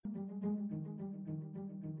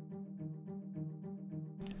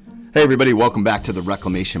Hey everybody, welcome back to the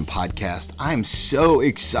Reclamation Podcast. I'm so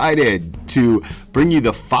excited to bring you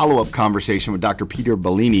the follow-up conversation with Dr. Peter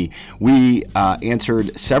Bellini. We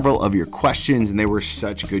answered several of your questions, and they were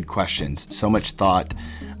such good questions. So much thought.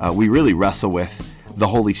 We really wrestle with the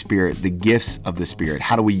Holy Spirit, the gifts of the Spirit.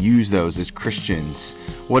 How do we use those as Christians?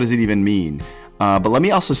 What does it even mean? But let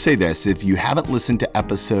me also say this. If you haven't listened to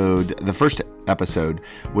the first episode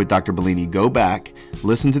with Dr. Bellini, go back,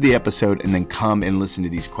 listen to the episode, and then come and listen to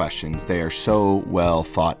these questions. They are so well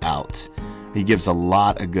thought out. He gives a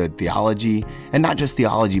lot of good theology, and not just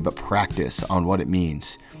theology, but practice on what it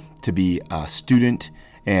means to be a student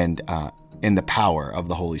and in the power of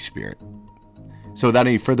the Holy Spirit. So without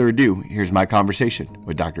any further ado, here's my conversation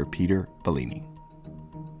with Dr. Peter Bellini.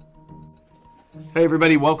 Hey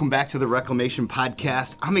everybody, welcome back to the Reclamation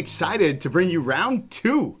Podcast. I'm excited to bring you round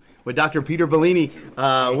 2 with Dr. Peter Bellini.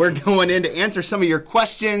 We're going in to answer some of your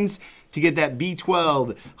questions to get that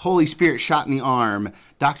B12 Holy Spirit shot in the arm.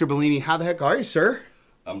 Dr. Bellini, how the heck are you, sir?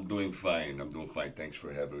 I'm doing fine. Thanks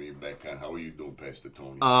for having me back on. How are you doing, Pastor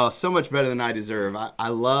Tony? So much better than I deserve. I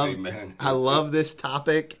love this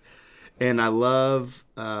topic, and I love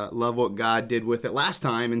what God did with it last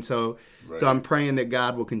time, and so I'm praying that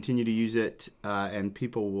God will continue to use it, and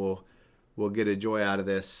people will get a joy out of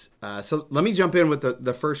this. So let me jump in with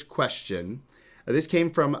the first question. This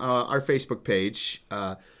came from our Facebook page,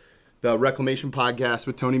 the Reclamation Podcast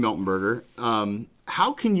with Tony Miltenberger.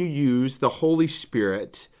 How can you use the Holy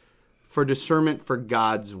Spirit for discernment for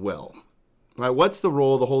God's will? Right? What's the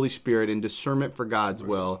role of the Holy Spirit in discernment for God's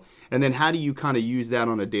will? And then how do you kind of use that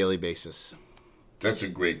on a daily basis? That's a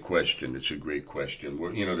great question. It's a great question.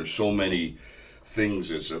 There's so many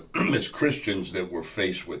things as Christians that we're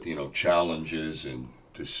faced with, challenges and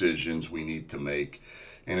decisions we need to make.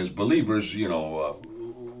 And as believers, we're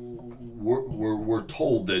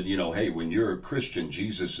told that, hey, when you're a Christian,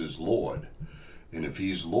 Jesus is Lord. And if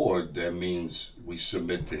he's Lord, that means we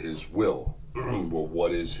submit to his will. Well,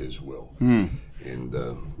 what is his will? And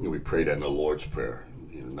we pray that in the Lord's Prayer.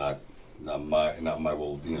 Not my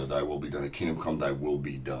will, thy will be done. The kingdom come, thy will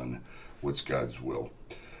be done. What's God's will?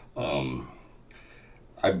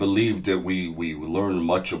 I believe that we learn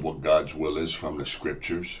much of what God's will is from the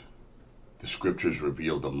Scriptures. The Scriptures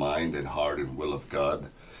reveal the mind and heart and will of God.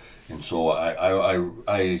 And so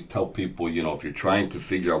I tell people, if you're trying to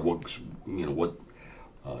figure out what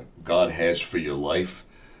God has for your life,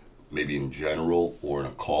 maybe in general or in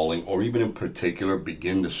a calling or even in particular,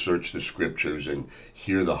 begin to search the Scriptures and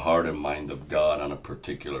hear the heart and mind of God on a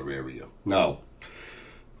particular area. Now,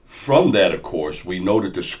 from that, of course, we know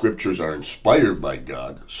that the Scriptures are inspired by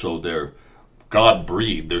God, so they're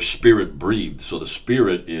God-breathed, they're Spirit-breathed. So the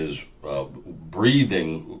Spirit is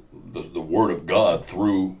breathing the Word of God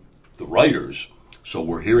through the writers. So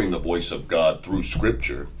we're hearing the voice of God through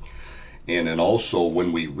Scripture. And then also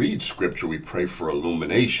when we read Scripture, we pray for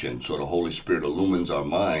illumination. So the Holy Spirit illumines our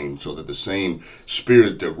mind so that the same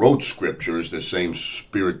Spirit that wrote Scripture is the same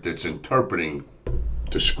Spirit that's interpreting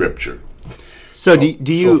the Scripture. So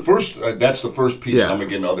do you... So first, that's the first piece. Yeah. I'm going to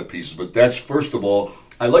get into other pieces. But that's, first of all,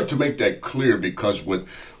 I like to make that clear because with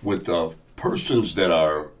persons that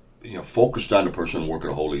are focused on the person and work of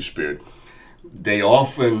the Holy Spirit, they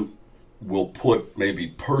often will put maybe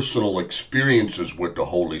personal experiences with the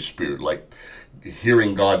Holy Spirit, like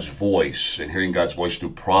hearing God's voice and hearing God's voice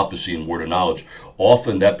through prophecy and word of knowledge.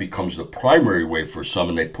 Often that becomes the primary way for some,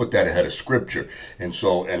 and they put that ahead of Scripture. And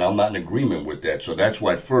I'm not in agreement with that. So that's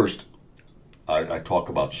why first I talk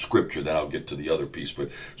about Scripture, then I'll get to the other piece.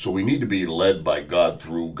 But so we need to be led by God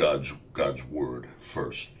through God's word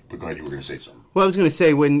first. But go ahead, you were going to say something. Well, I was going to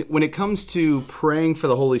say, when it comes to praying for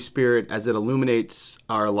the Holy Spirit as it illuminates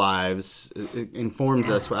our lives, it informs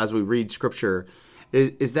us as we read Scripture,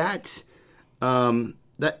 is that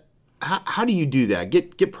how do you do that?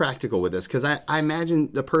 Get practical with this, because I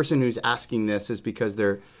imagine the person who's asking this is because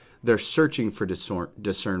they're searching for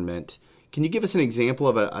discernment. Can you give us an example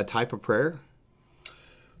of a type of prayer?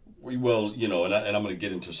 Well, and I'm going to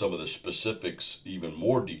get into some of the specifics even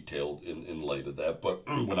more detailed in light of that. But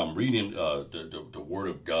when I'm reading the Word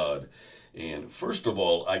of God, and first of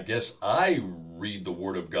all, I guess I read the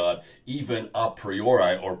Word of God even a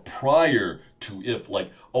priori or prior to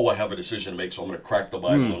I have a decision to make, so I'm going to crack the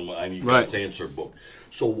Bible and I need God's answer book.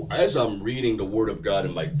 So as I'm reading the Word of God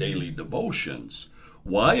in my daily devotions,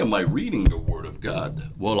 why am I reading the Word of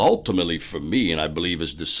God? Well, ultimately for me, and I believe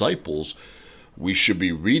as disciples, we should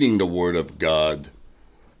be reading the Word of God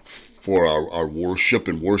for our worship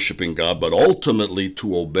and worshiping God, but ultimately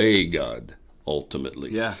to obey God,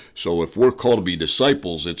 ultimately. Yeah. So if we're called to be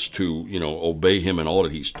disciples, it's to, obey Him in all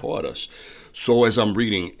that He's taught us. So as I'm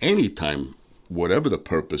reading anytime whatever the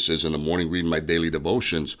purpose is in the morning, reading my daily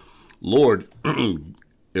devotions, Lord,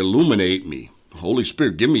 illuminate me. Holy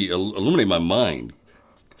Spirit, illuminate my mind.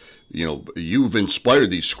 You've inspired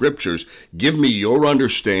these scriptures. Give me your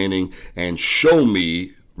understanding and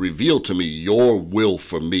reveal to me your will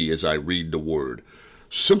for me as I read the word.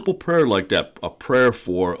 Simple prayer like that, a prayer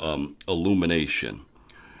for illumination.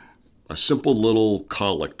 A simple little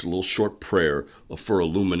collect, a little short prayer for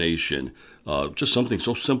illumination. Just something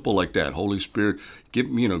so simple like that. Holy Spirit, give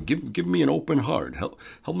me an open heart. Help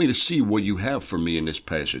me to see what you have for me in this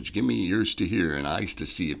passage. Give me ears to hear and eyes to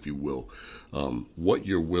see, if you will, what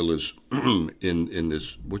your will is in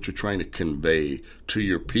this, what you're trying to convey to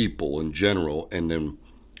your people in general, and then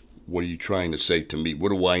what are you trying to say to me? What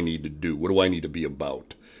do I need to do? What do I need to be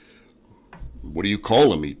about? What are you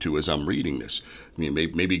calling me to as I'm reading this? I mean,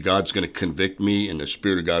 maybe God's going to convict me and the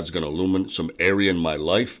Spirit of God's going to illumine some area in my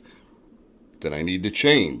life that I need to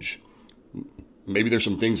change. Maybe there's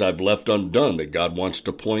some things I've left undone that God wants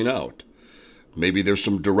to point out. Maybe there's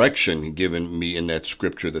some direction given me in that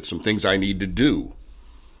scripture, that some things I need to do.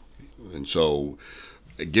 And so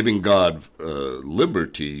giving God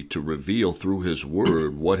liberty to reveal through his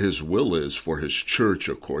word what his will is for his church,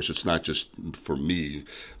 of course. It's not just for me.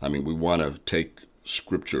 I mean, we want to take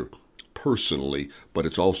scripture personally, but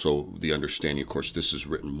it's also the understanding, of course, this is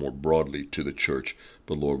written more broadly to the church.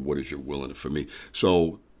 But Lord, what is your will in it for me?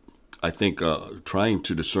 So I think trying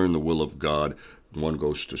to discern the will of God, one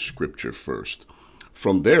goes to scripture first.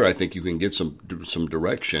 From there, I think you can get some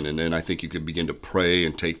direction, and then I think you can begin to pray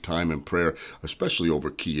and take time in prayer, especially over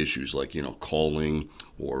key issues like, calling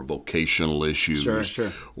or vocational issues.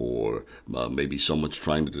 Sure. Or maybe someone's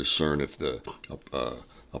trying to discern if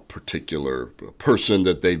a particular person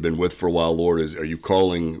that they've been with for a while, Lord, are you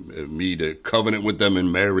calling me to covenant with them in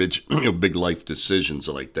marriage? Big life decisions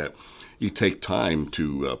like that. You take time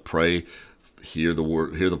to pray, hear the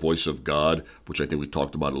word, hear the voice of God, which I think we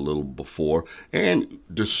talked about a little before, and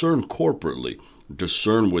discern corporately,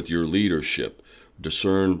 discern with your leadership,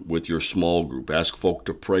 discern with your small group, ask folk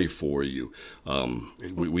to pray for you.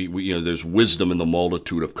 There's wisdom in the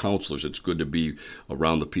multitude of counselors. It's good to be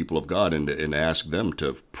around the people of God and ask them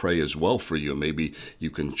to pray as well for you. Maybe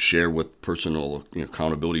you can share with personal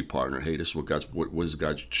accountability partner, hey, this is what has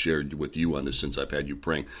God shared with you on this since I've had you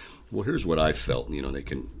praying. Well, here's what I felt. They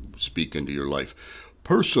can speak into your life.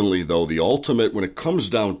 Personally, though, the ultimate, when it comes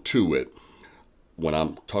down to it, when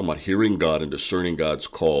I'm talking about hearing God and discerning God's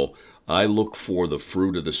call, I look for the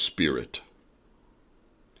fruit of the Spirit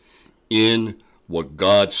in what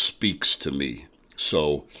God speaks to me.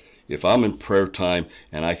 So if I'm in prayer time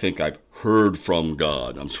and I think I've heard from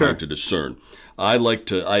God, I'm trying to discern. I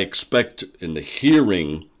expect in the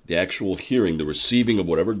hearing, the actual hearing, the receiving of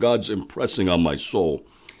whatever God's impressing on my soul,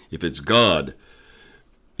 if it's God,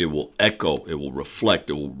 it will echo, it will reflect,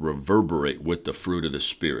 it will reverberate with the fruit of the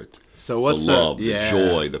Spirit. So what's the love, the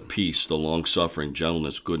joy, the peace, the long-suffering,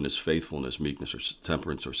 gentleness, goodness, faithfulness, meekness, or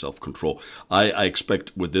temperance, or self-control. I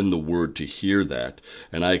expect within the Word to hear that,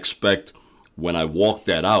 and I expect when I walk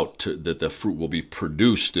that out that the fruit will be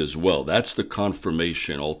produced as well. That's the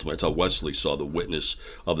confirmation, ultimately. That's how Wesley saw the witness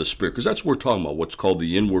of the Spirit, because that's what we're talking about, what's called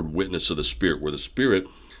the inward witness of the Spirit, where the Spirit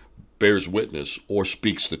bears witness or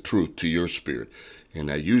speaks the truth to your spirit. And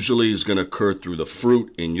that usually is going to occur through the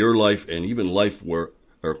fruit in your life, and even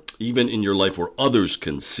in your life where others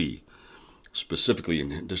can see, specifically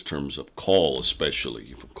in this terms of call, especially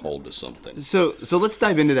you've called to something. So let's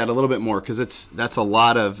dive into that a little bit more, because that's a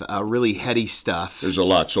lot of really heady stuff. There's a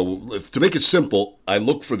lot. So to make it simple, I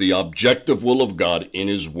look for the objective will of God in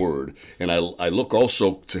His Word, and I look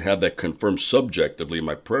also to have that confirmed subjectively in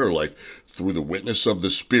my prayer life through the witness of the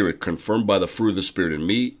Spirit, confirmed by the fruit of the Spirit in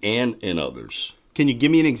me and in others. Can you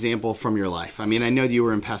give me an example from your life? I mean, I know you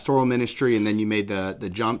were in pastoral ministry, and then you made the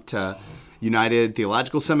jump to United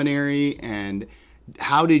Theological Seminary. And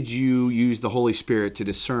how did you use the Holy Spirit to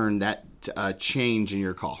discern that change in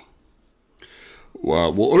your call?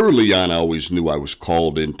 Well, early on, I always knew I was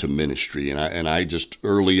called into ministry, and I just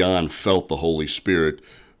early on felt the Holy Spirit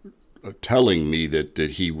telling me that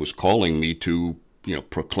He was calling me to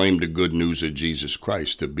proclaim the good news of Jesus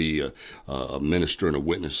Christ, to be a minister and a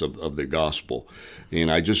witness of the gospel.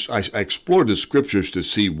 And I explored the scriptures to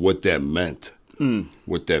see what that meant.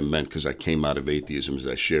 What that meant, because I came out of atheism, as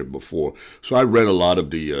I shared before. So I read a lot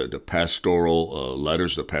of the pastoral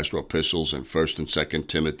letters, the pastoral epistles, and 1st and 2nd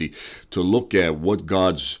Timothy, to look at what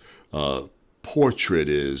God's portrait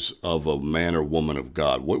is of a man or woman of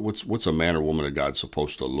God. What's a man or woman of God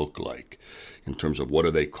supposed to look like, in terms of what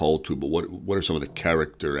are they called to, but what are some of the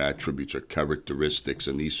character attributes or characteristics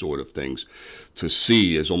and these sort of things, to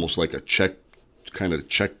see as almost like a kind of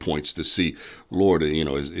checkpoints to see, Lord,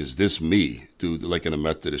 is this me? Like in the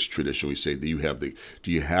Methodist tradition, we say, do you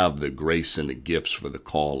have the grace and the gifts for the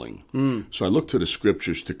calling? So I look to the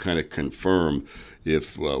scriptures to kind of confirm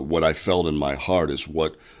if what I felt in my heart is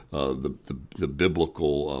what the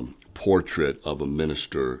biblical portrait of a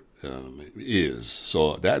minister is.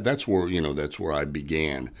 So that's where I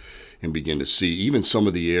began to see even some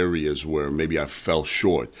of the areas where maybe I fell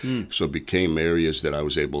short. So it became areas that I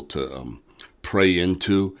was able to pray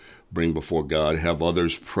into, bring before God, have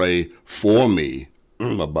others pray for me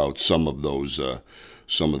about some of those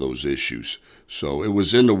issues. So it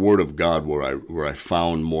was in the Word of God where I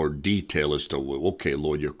found more detail as to, okay,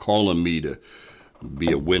 Lord, you're calling me to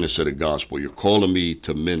be a witness of the gospel. You're calling me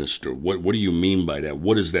to minister. What do you mean by that?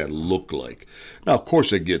 What does that look like? Now, of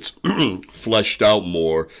course, it gets fleshed out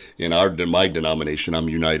more in my denomination. I'm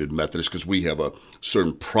United Methodist, because we have a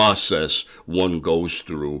certain process one goes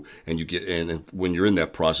through, and when you're in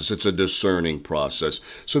that process, it's a discerning process.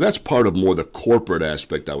 So that's part of more the corporate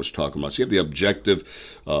aspect I was talking about. So you have the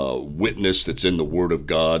objective witness that's in the Word of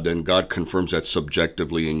God, and God confirms that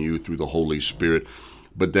subjectively in you through the Holy Spirit.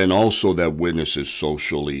 But then also that witness is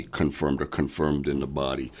socially confirmed or confirmed in the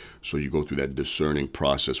body. So you go through that discerning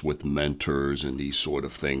process with mentors and these sort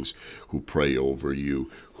of things who pray over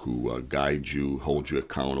you, who guide you, hold you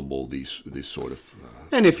accountable, these sort of...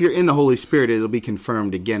 And if you're in the Holy Spirit, it'll be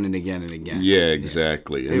confirmed again and again and again. Yeah,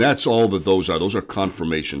 exactly. And that's all that those are. Those are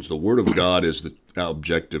confirmations. The Word of God is the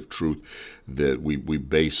objective truth that we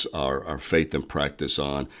base our faith and practice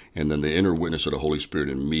on. And then the inner witness of the Holy Spirit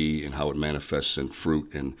in me and how it manifests in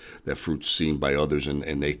fruit, and that fruit's seen by others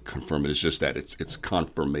and they confirm it. It's just that. It's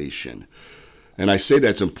confirmation. And I say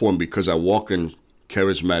that's important because I walk in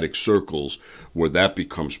charismatic circles where that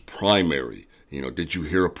becomes primary. Did you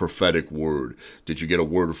hear a prophetic word? Did you get a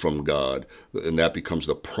word from God? And that becomes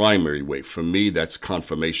the primary way. For me, that's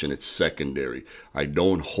confirmation. It's secondary. I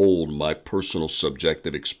don't hold my personal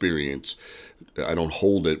subjective experience. I don't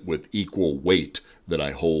hold it with equal weight that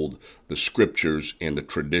I hold the scriptures and the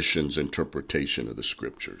tradition's interpretation of the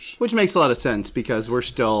scriptures. Which makes a lot of sense because we're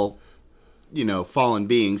still, fallen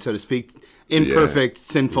beings, so to speak, imperfect,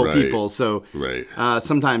 sinful people. So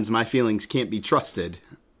sometimes my feelings can't be trusted.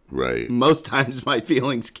 Right. Most times my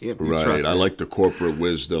feelings can't be trusted. I like the corporate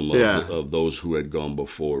wisdom of those who had gone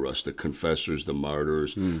before us, the confessors, the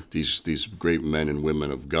martyrs, these great men and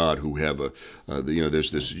women of God who have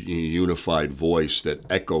there's this unified voice that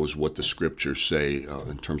echoes what the scriptures say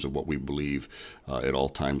in terms of what we believe at all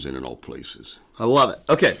times and in all places. I love it.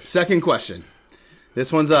 Okay, second question.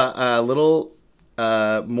 This one's a little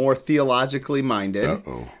more theologically minded.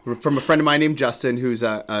 From a friend of mine named Justin, who's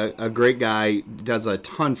a great guy, does a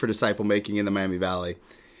ton for disciple making in the Miami Valley.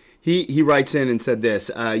 He writes in and said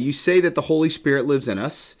this: you say that the Holy Spirit lives in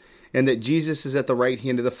us and that Jesus is at the right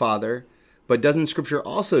hand of the Father, but doesn't Scripture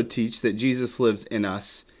also teach that Jesus lives in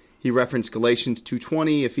us? He referenced Galatians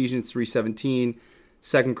 2:20, Ephesians 3:17,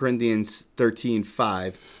 2 Corinthians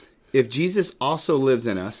 13:5. If Jesus also lives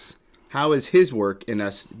in us, how is his work in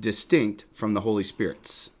us distinct from the Holy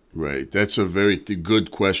Spirit's? Right. That's a very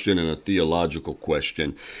good question and a theological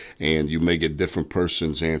question, and you may get different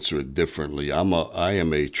persons answer it differently. I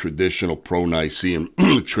am a traditional pro-Nicene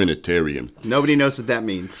Trinitarian. Nobody knows what that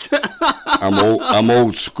means. I'm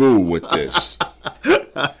old school with this.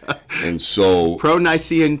 And so...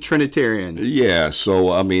 Pro-Nicene Trinitarian. Yeah,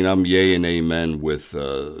 so I'm yay and amen with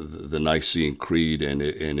the Nicene Creed and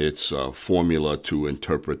its formula to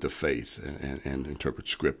interpret the faith and interpret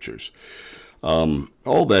scriptures.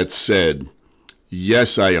 All that said,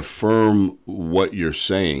 yes, I affirm what you're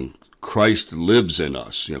saying. Christ lives in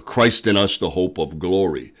us. Christ in us, the hope of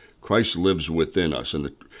glory. Christ lives within us. In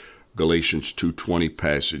the Galatians 2:20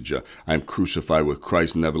 passage, I'm crucified with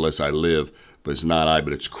Christ, nevertheless I live, but it's not I,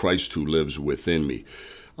 but it's Christ who lives within me.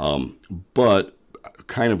 But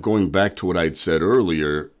kind of going back to what I'd said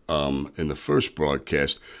earlier in the first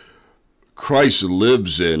broadcast, Christ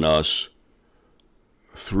lives in us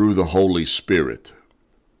through the Holy Spirit.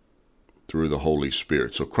 Through the Holy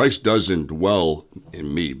Spirit. So Christ doesn't dwell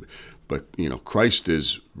in me, but Christ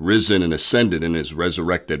is risen and ascended in his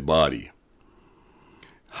resurrected body.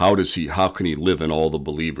 How can he live in all the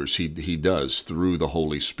believers? He does through the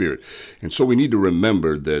Holy Spirit. And so we need to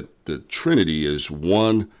remember that the Trinity is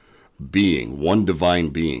one being, one divine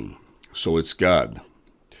being. So it's God.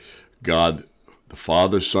 God, the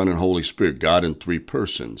Father, Son, and Holy Spirit, God in three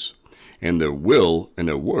persons. And their will and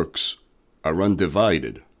their works are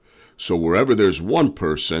undivided. So wherever there's one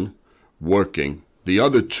person working, the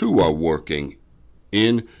other two are working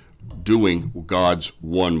in doing God's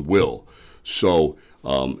one will. So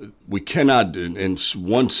We cannot, in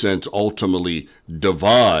one sense, ultimately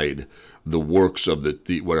divide the works of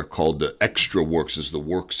the what are called the extra works, is the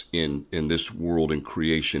works in this world and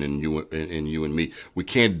creation in you and me. We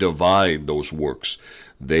can't divide those works.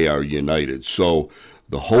 They are united. So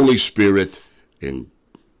the Holy Spirit and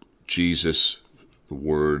Jesus, the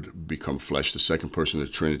Word become flesh, the second person of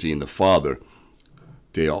the Trinity, and the Father,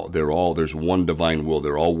 there's one divine will.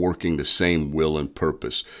 They're all working the same will and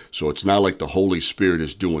purpose. So it's not like the Holy Spirit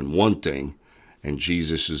is doing one thing and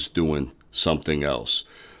Jesus is doing something else.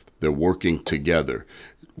 They're working together,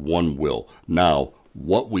 one will. Now,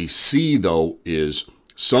 what we see, though, is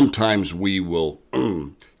sometimes we will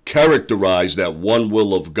characterize that one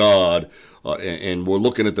will of God, and we're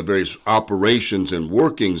looking at the various operations and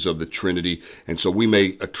workings of the Trinity, and so we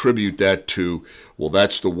may attribute that to, well,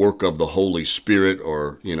 that's the work of the Holy Spirit,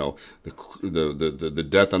 or, the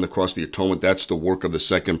death on the cross, the atonement, that's the work of the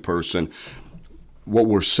second person. What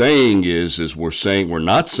we're saying is we're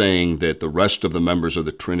not saying that the rest of the members of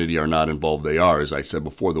the Trinity are not involved. They are. As I said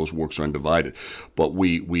before, those works are undivided. But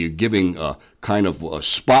we are giving a kind of a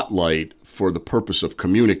spotlight for the purpose of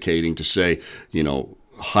communicating, to say,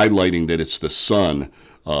 highlighting that it's the Son,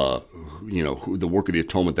 the work of the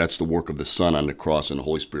atonement, that's the work of the Son on the cross, and the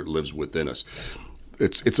Holy Spirit lives within us.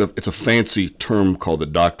 It's a fancy term called the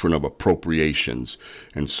doctrine of appropriations.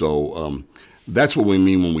 And so that's what we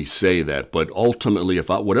mean when we say that. But ultimately,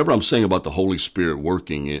 whatever I'm saying about the Holy Spirit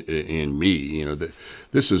working in me,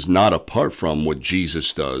 this is not apart from what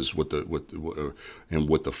Jesus does, and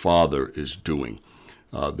what the Father is doing.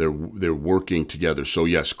 They're working together. So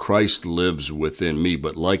yes, Christ lives within me,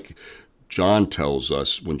 but like John tells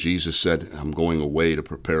us, when Jesus said, I'm going away to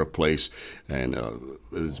prepare a place, and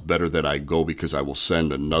it's better that I go, because I will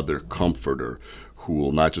send another comforter who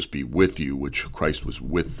will not just be with you, which Christ was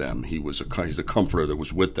with them. He's the comforter that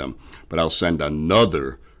was with them, but I'll send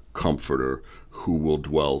another comforter who will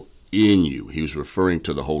dwell in you. He was referring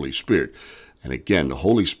to the Holy Spirit. And again, the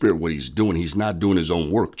Holy Spirit, what he's doing, he's not doing his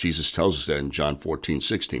own work. Jesus tells us that in John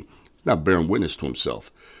 14:16. He's not bearing witness to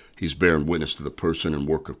himself. He's bearing witness to the person and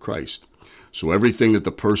work of Christ. So everything that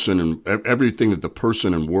the person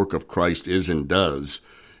and work of Christ is and does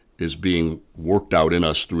is being worked out in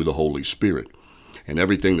us through the Holy Spirit. And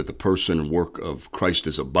everything that the person and work of Christ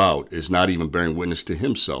is about is not even bearing witness to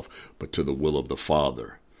himself, but to the will of the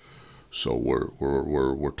Father. So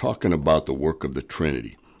we're talking about the work of the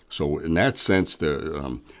Trinity. So in that sense,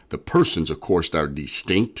 the persons, of course, are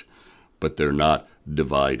distinct, but they're not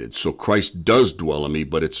divided. So Christ does dwell in me,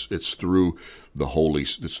 but it's through the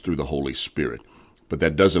Holy Spirit. But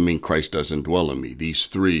that doesn't mean Christ doesn't dwell in me. These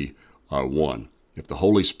three are one. If the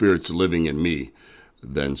Holy Spirit's living in me,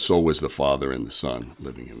 then so is the Father and the Son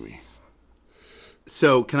living in me.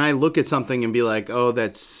 So can I look at something and be like, oh,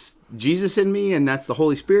 that's Jesus in me and that's the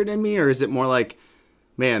Holy Spirit in me? Or is it more like,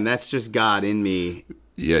 man, that's just God in me?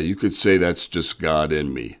 Yeah, you could say that's just God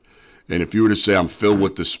in me. And if you were to say I'm filled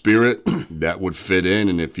with the Spirit, that would fit in.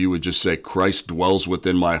 And if you would just say Christ dwells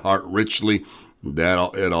within my heart richly,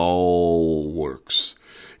 it all works.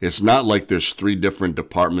 It's not like there's three different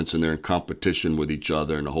departments and they're in competition with each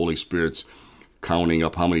other, and the Holy Spirit's counting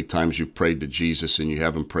up how many times you've prayed to Jesus and you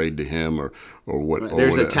haven't prayed to him, or what.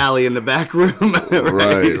 There's a tally in the back room.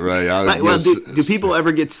 Right. Well, do people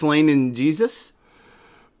ever get slain in Jesus?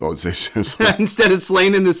 Oh, instead of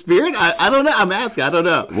slain in the Spirit? I don't know. I'm asking. I don't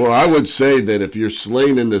know. Well, I would say that if you're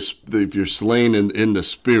slain in the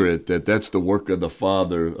Spirit, that's the work of the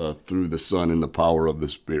Father through the Son in the power of the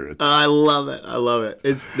Spirit. I love it.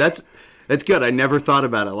 That's good. I never thought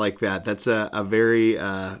about it like that. That's a very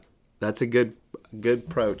that's a good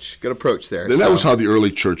approach. Good approach there. And that was how the early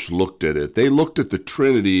church looked at it. They looked at the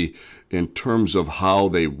Trinity in terms of how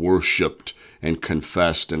they worshipped and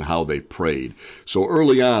confessed and how they prayed. So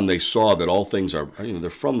early on, they saw that all things are,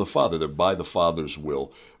 they're from the Father. They're by the Father's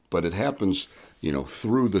will. But it happens,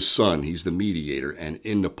 through the Son. He's the mediator, and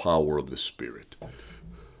in the power of the Spirit.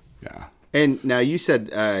 Yeah. And now you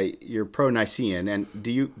said you're pro-Nicene, and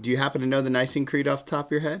do you happen to know the Nicene Creed off the top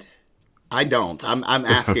of your head? I don't. I'm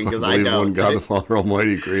asking because I don't. One God, the Father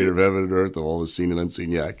Almighty, creator of heaven and earth, of all the seen and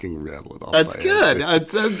unseen. Yeah, I can rattle it off. That's good.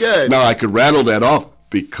 That's so good. No, I could rattle that off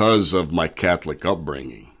because of my Catholic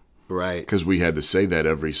upbringing. Right. Because we had to say that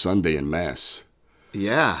every Sunday in Mass.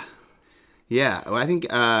 Yeah. Yeah. Well, I think,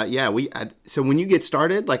 so when you get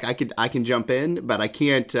started, like I can jump in, but I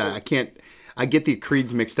can't I get the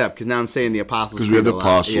creeds mixed up because now I'm saying the Apostles' Creed. Because we have the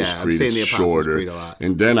Apostles' Creed. Creed, I'm saying it's the Apostles' shorter. Creed a lot.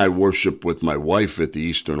 And then I worship with my wife at the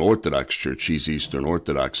Eastern Orthodox Church. She's Eastern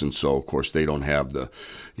Orthodox, and so, of course, they don't have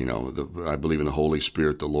I believe in the Holy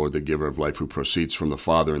Spirit, the Lord, the giver of life, who proceeds from the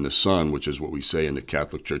Father and the Son, which is what we say in the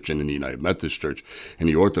Catholic Church and in the United Methodist Church. In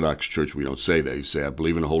the Orthodox Church, we don't say that. You say, I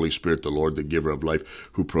believe in the Holy Spirit, the Lord, the giver of life,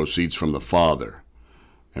 who proceeds from the Father.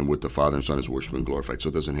 And with the Father and Son is worshipped and glorified. So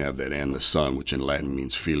it doesn't have that and the Son, which in Latin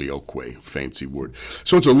means filioque, fancy word.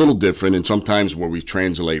 So it's a little different, and sometimes where we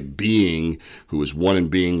translate being, who is one in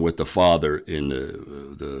being with the Father, in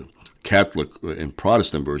the Catholic and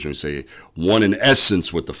Protestant version, we say one in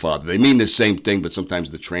essence with the Father. They mean the same thing, but sometimes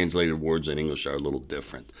the translated words in English are a little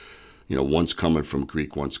different. One's coming from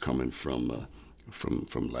Greek, one's coming from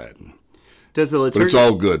Latin. Does the liturgy? But it's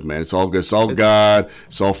all good, man. It's all good. It's all God.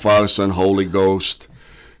 It's all Father, Son, Holy Ghost.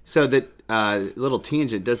 So that little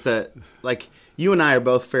tangent, you and I are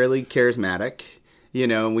both fairly charismatic,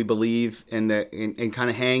 and we believe and kind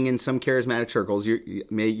of hang in some charismatic circles.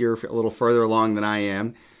 You're a little further along than I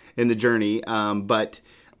am in the journey, but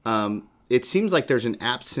it seems like there's an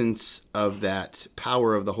absence of that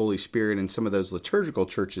power of the Holy Spirit in some of those liturgical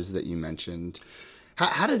churches that you mentioned.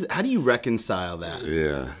 How do you reconcile that?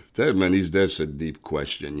 Yeah, that's a deep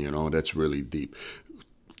question. That's really deep.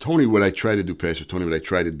 Tony, what I try to do, Pastor Tony,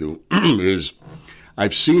 is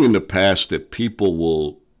I've seen in the past that people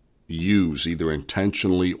will use, either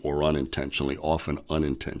intentionally or unintentionally, often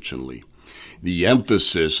unintentionally, the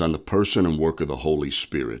emphasis on the person and work of the Holy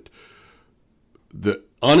Spirit. The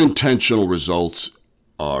unintentional results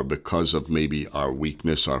are because of maybe our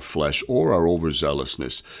weakness, our flesh, or our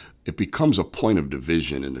overzealousness. It becomes a point of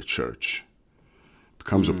division in the church. It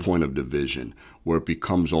becomes a point of division where it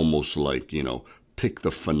becomes almost like, pick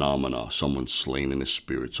the phenomena. Someone's slain in the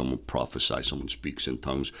spirit, someone prophesies, someone speaks in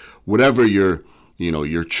tongues. Whatever your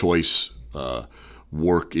choice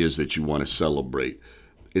work is that you want to celebrate.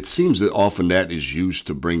 It seems that often that is used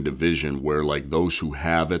to bring division, where like those who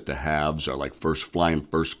have it, the haves, are like flying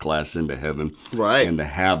first class into heaven. Right. And the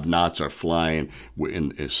have-nots are flying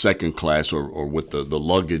in second class or with the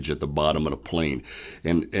luggage at the bottom of the plane.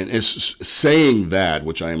 And it's saying that,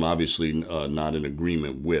 which I am obviously not in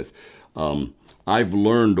agreement with, I've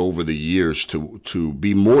learned over the years to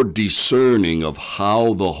be more discerning of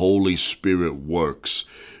how the Holy Spirit works,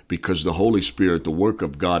 because the Holy Spirit, the work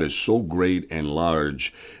of God, is so great and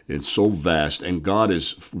large and so vast, and God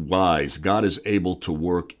is wise. God is able to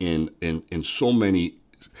work in so many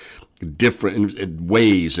different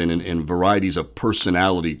ways and in varieties of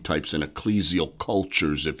personality types and ecclesial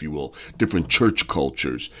cultures, if you will, different church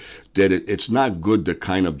cultures, that it's not good to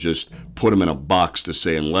kind of just put them in a box to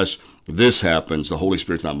say, unless this happens, the Holy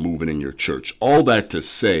Spirit's not moving in your church. All that to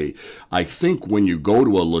say, I think when you go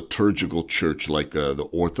to a liturgical church like the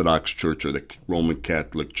Orthodox Church or the Roman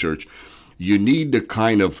Catholic Church, you need to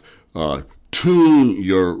kind of tune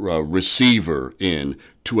your receiver in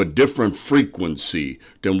to a different frequency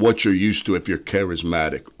than what you're used to if you're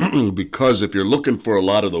charismatic. Because if you're looking for a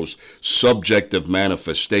lot of those subjective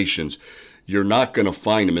manifestations, you're not going to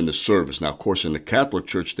find them in the service. Now, of course, in the Catholic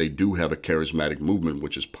Church, they do have a charismatic movement,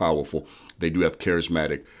 which is powerful. They do have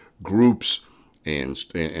charismatic groups and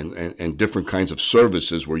different kinds of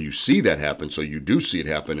services where you see that happen. So you do see it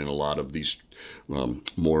happen in a lot of these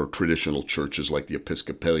more traditional churches like the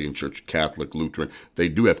Episcopalian Church, Catholic, Lutheran. They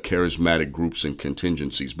do have charismatic groups and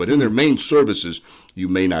contingencies. But in their main services, you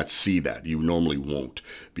may not see that. You normally won't,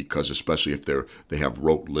 because especially if they have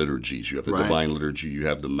rote liturgies. You have the Divine Liturgy, you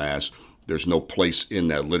have the Mass. There's no place in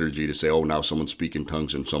that liturgy to say, oh, now someone speak in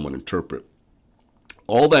tongues and someone interpret.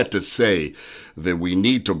 All that to say that we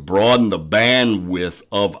need to broaden the bandwidth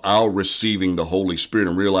of our receiving the Holy Spirit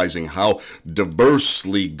and realizing how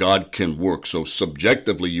diversely God can work. So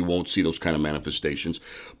subjectively, you won't see those kind of manifestations.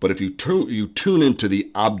 But if you tune into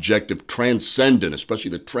the objective, transcendent,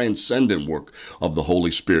 especially the transcendent work of the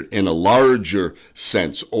Holy Spirit in a larger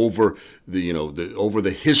sense over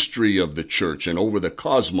the history of the church and over the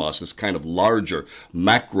cosmos, this kind of larger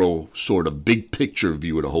macro sort of big picture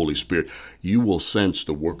view of the Holy Spirit, you will sense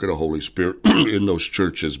the work of the Holy Spirit in those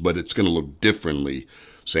churches, but it's going to look differently.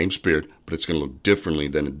 Same Spirit, but it's going to look differently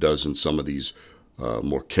than it does in some of these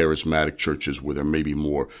more charismatic churches where there may be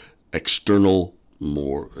more external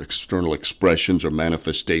expressions or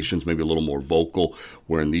manifestations, maybe a little more vocal,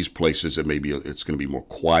 where in these places it's going to be more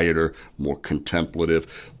quieter, more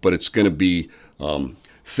contemplative, but it's going to be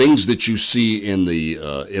things that you see in the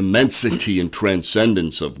immensity and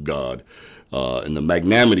transcendence of God, and the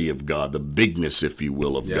magnanimity of God, the bigness, if you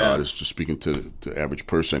will, of God, is just speaking to the average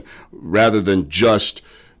person, rather than just,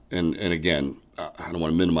 and again, I don't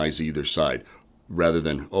want to minimize either side, rather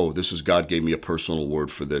than, oh, this is God gave me a personal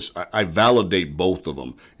word for this. I validate both of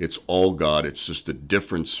them. It's all God. It's just the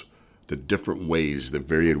different ways, the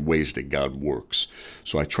varied ways that God works.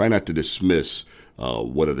 So I try not to dismiss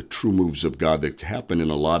what are the true moves of God that happen in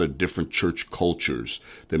a lot of different church cultures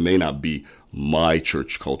that may not be my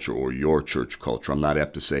church culture or your church culture. I'm not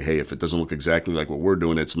apt to say, hey, if it doesn't look exactly like what we're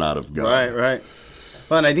doing, it's not of God. Right.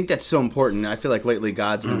 Well, and I think that's so important. I feel like lately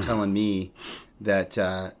God's been telling me that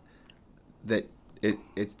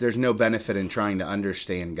there's no benefit in trying to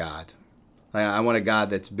understand God. I want a God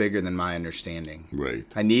that's bigger than my understanding. Right.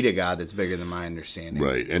 I need a God that's bigger than my understanding.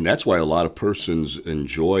 Right. And that's why a lot of persons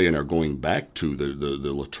enjoy and are going back to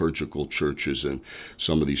the liturgical churches and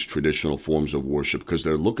some of these traditional forms of worship, because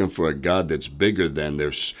they're looking for a God that's bigger than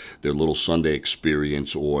their little Sunday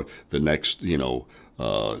experience or the next,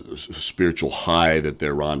 spiritual high that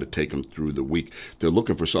they're on to take them through the week. They're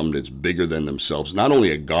looking for something that's bigger than themselves. Not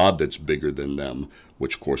only a God that's bigger than them,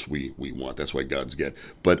 which of course we want, that's why God's get,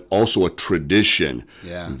 but also a tradition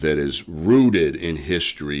that is rooted in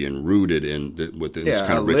history and rooted within this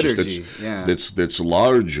kind of riches that's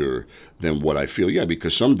larger than what I feel. Yeah,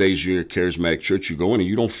 because some days you're in a charismatic church, you go in and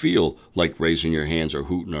you don't feel like raising your hands or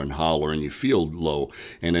hooting or hollering, you feel low,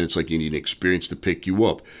 and then it's like you need an experience to pick you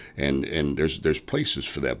up, and there's places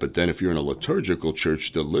for that. But then if you're in a liturgical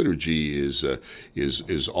church, the liturgy is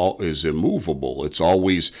immovable. It's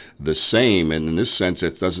always the same, and in this sense,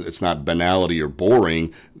 it's not banality or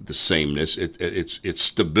boring, the sameness. It's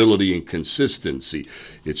stability and consistency.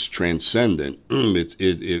 It's transcendent.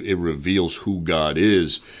 It reveals who God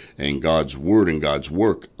is and God's word and God's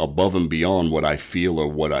work above and beyond what I feel or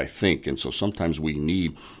what I think. And so sometimes we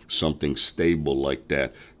need something stable like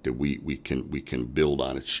that we can build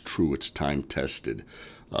on. It's true. It's time tested.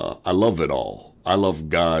 I love it all. I love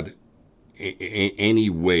God. Any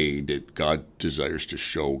way that God desires to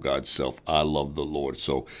show God's self, I love the Lord.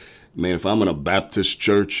 So, man, if I'm in a Baptist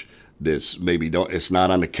church that's it's not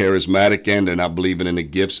on the charismatic end, they're not believing in the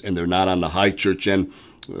gifts, and they're not on the high church end,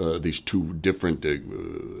 these two different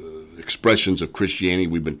expressions of Christianity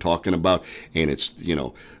we've been talking about, and it's,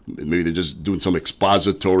 maybe they're just doing some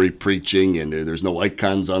expository preaching, and there's no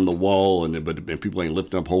icons on the wall, and people ain't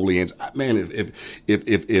lifting up holy hands. Man,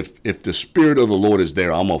 if the Spirit of the Lord is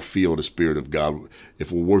there, I'm gonna feel the Spirit of God.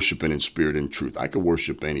 If we're worshiping in spirit and truth, I could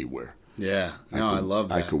worship anywhere. Yeah, I love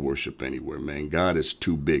that. I could worship anywhere, man. God is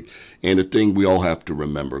too big. And the thing we all have to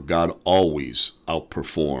remember, God always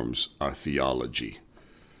outperforms our theology.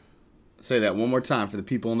 Say that one more time for the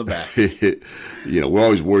people in the back. We're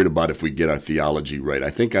always worried about if we get our theology right.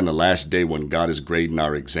 I think on the last day when God is grading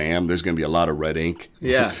our exam, there's going to be a lot of red ink.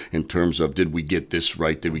 Yeah. In terms of, did we get this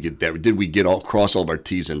right? Did we get that? Did we cross all of our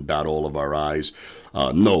T's and dot all of our I's?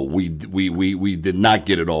 No, we did not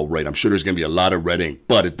get it all right. I'm sure there's going to be a lot of red ink,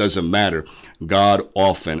 but it doesn't matter. God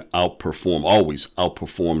always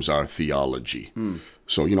outperforms our theology.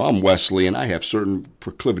 So, I'm Wesleyan. I have certain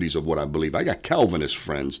proclivities of what I believe. I got Calvinist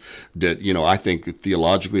friends that, I think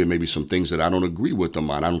theologically there may be some things that I don't agree with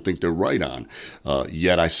them on. I don't think they're right on.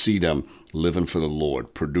 Yet I see them living for the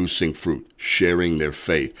Lord, producing fruit, sharing their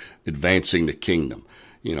faith, advancing the kingdom.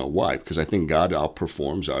 Why? Because I think God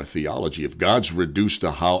outperforms our theology. If God's reduced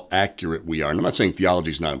to how accurate we are, and I'm not saying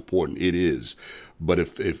theology is not important, it is. But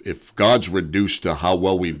if God's reduced to how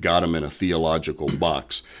well we've got him in a theological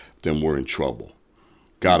box, then we're in trouble.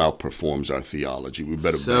 God outperforms our theology. We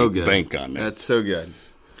better bank on that. That's so good.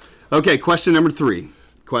 Okay, question number 3.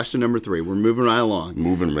 We're moving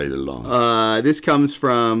right along. This comes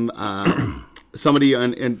from somebody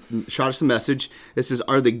and shot us a message. It says,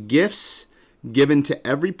 are the gifts given to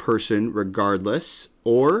every person regardless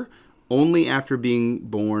or only after being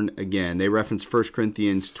born again? They reference 1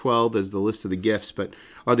 Corinthians 12 as the list of the gifts, but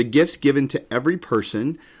are the gifts given to every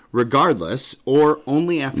person regardless or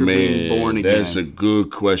only after being born again? That's a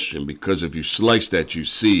good question, because if you slice that, you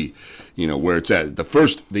see, where it's at.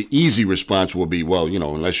 The easy response will be, well,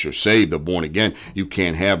 unless you're saved or born again, you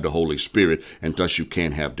can't have the Holy Spirit, and thus you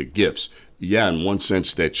can't have the gifts. Yeah, in one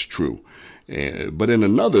sense, that's true. But in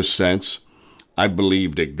another sense, I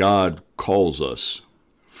believe that God calls us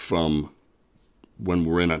from when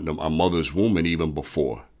we're in our mother's womb and even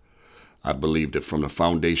before. I believe that from the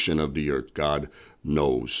foundation of the earth, God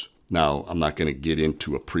knows. Now, I'm not going to get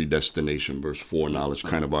into a predestination verse 4 knowledge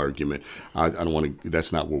kind of argument. I don't want to.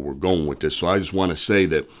 That's not where we're going with this. So I just want to say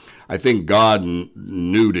that I think God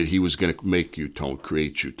knew that he was going to make you,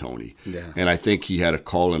 create you, Tony. Yeah. And I think he had a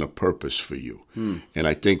call and a purpose for you. And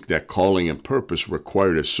I think that calling and purpose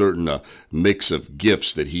required a certain mix of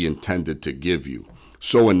gifts that he intended to give you.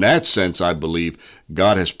 So in that sense, I believe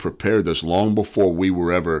God has prepared us long before we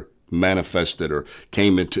were ever manifested or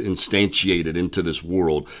came into instantiated into this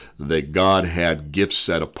world, that God had gifts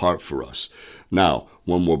set apart for us. Now,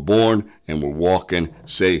 when we're born and we're walking,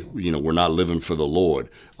 say, we're not living for the Lord,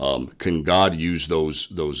 can God use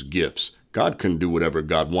those gifts? God can do whatever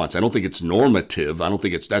God wants. I don't think it's normative. I don't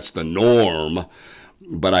think that's the norm.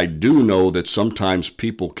 But I do know that sometimes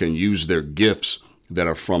people can use their gifts that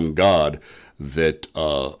are from God that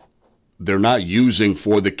they're not using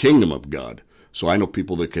for the kingdom of God. So I know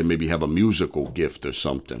people that can maybe have a musical gift or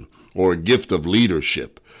something, or a gift of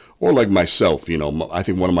leadership. Or like myself, I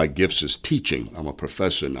think one of my gifts is teaching. I'm a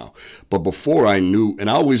professor now. But before I knew, and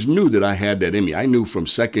I always knew that I had that in me. I knew from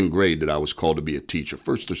second grade that I was called to be a teacher,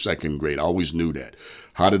 first or second grade. I always knew that.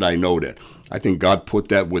 How did I know that? I think God put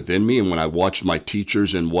that within me, and when I watched my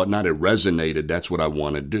teachers and whatnot, it resonated. That's what I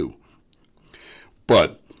want to do.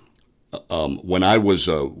 But when I was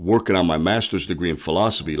working on my master's degree in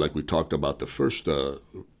philosophy, like we talked about the first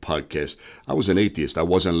podcast, I was an atheist. I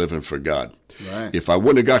wasn't living for God. Right. If I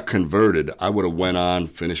wouldn't have got converted, I would have went on,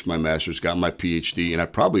 finished my master's, got my PhD, and I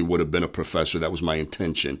probably would have been a professor. That was my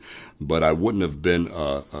intention. But I wouldn't have been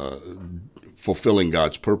fulfilling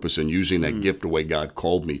God's purpose and using that gift the way God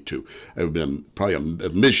called me to. It would have been probably a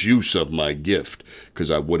misuse of my gift,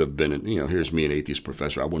 because I would have been, here's me, an atheist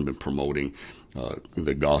professor. I wouldn't have been promoting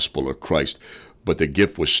the gospel or Christ. But the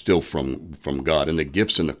gift was still from God. And the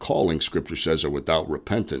gifts and the calling, Scripture says, are without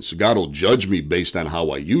repentance. God will judge me based on how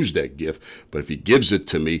I use that gift. But if he gives it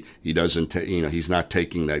to me, he doesn't, he's not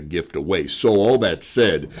taking that gift away. So all that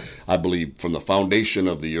said, I believe from the foundation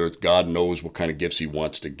of the earth, God knows what kind of gifts he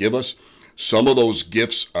wants to give us. Some of those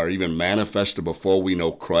gifts are even manifested before we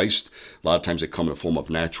know Christ. A lot of times they come in the form of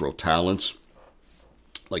natural talents,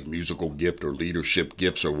 like musical gift or leadership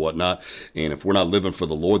gifts or whatnot. And if we're not living for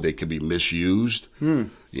the Lord, they can be misused.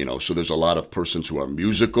 So there's a lot of persons who are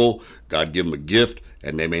musical. God give them a gift,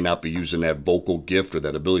 and they may not be using that vocal gift or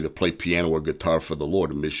that ability to play piano or guitar for the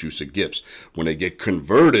Lord, a misuse of gifts. When they get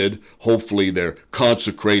converted, hopefully they're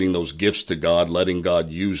consecrating those gifts to God, letting God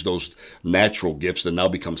use those natural gifts that now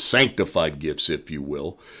become sanctified gifts, if you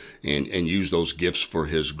will, and use those gifts for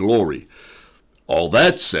his glory. All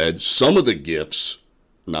that said, some of the gifts,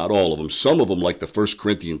 not all of them, some of them, like the 1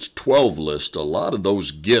 Corinthians 12 list, a lot of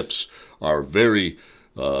those gifts are very,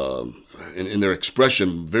 in their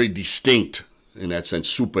expression, very distinct, in that sense,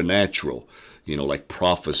 supernatural, like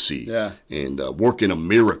prophecy and working of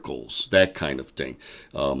miracles, that kind of thing.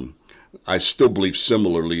 I still believe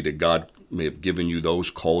similarly that God may have given you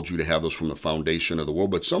those, called you to have those from the foundation of the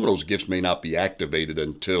world, but some of those gifts may not be activated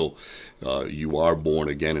until you are born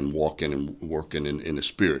again and walking and working in the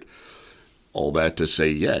Spirit. All that to say,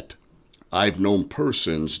 yet, I've known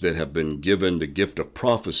persons that have been given the gift of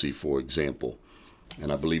prophecy, for example,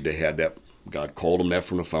 and I believe they had that. God called them that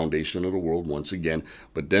from the foundation of the world once again,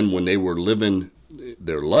 but then when they were living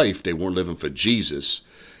their life, they weren't living for Jesus,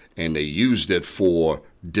 and they used it for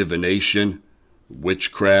divination,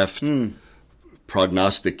 witchcraft,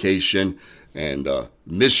 prognostication, and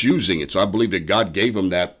misusing it. So I believe that God gave them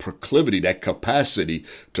that proclivity, that capacity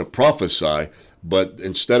to prophesy, but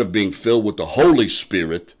instead of being filled with the Holy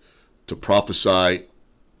Spirit to prophesy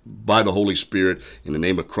by the Holy Spirit in the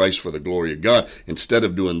name of Christ for the glory of God, instead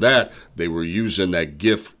of doing that, they were using that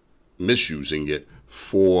gift, misusing it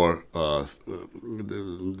for the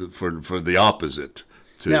opposite,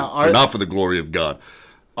 not for the glory of God.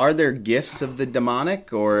 Are there gifts of the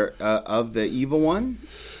demonic or of the evil one?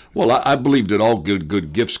 Well, I believe that all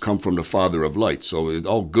good gifts come from the Father of light. So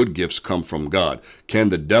all good gifts come from God.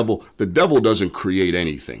 The devil doesn't create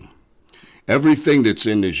anything. Everything that's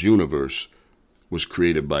in this universe was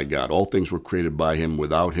created by God. All things were created by him.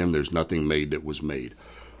 Without him, there's nothing made that was made.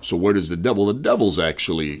 So where does the devil? The devil's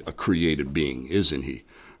actually a created being, isn't he?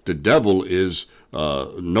 The devil is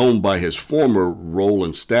known by his former role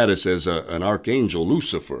and status as an archangel,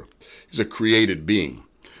 Lucifer. He's a created being.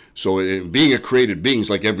 So being a created being is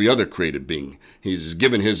like every other created being. He's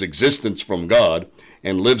given his existence from God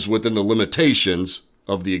and lives within the limitations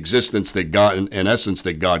of the existence that God, in essence,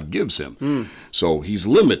 that God gives him. So he's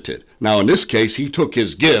limited. Now, in this case, he took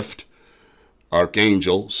his gift,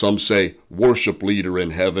 archangel, some say worship leader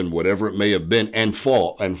in heaven, whatever it may have been, and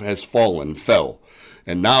fell. And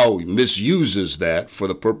now he misuses that for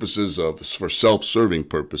the purposes for self-serving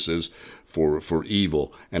purposes, for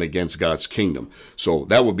evil and against God's kingdom. So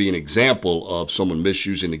that would be an example of someone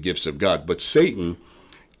misusing the gifts of God. But Satan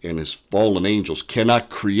and his fallen angels cannot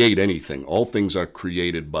create anything. All things are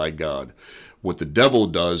created by God. What the devil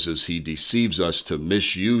does is he deceives us to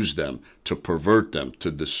misuse them, to pervert them, to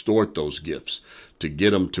distort those gifts, to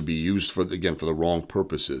get them to be used for the wrong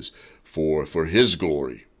purposes, for his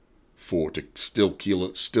glory, to steal,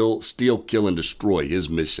 kill, and destroy. His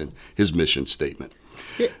mission statement.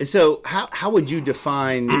 So how would you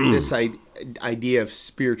define this idea of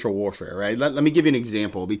spiritual warfare, right? Let me give you an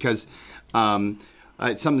example, because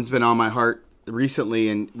something's been on my heart recently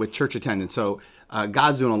and with church attendance. So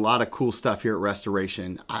God's doing a lot of cool stuff here at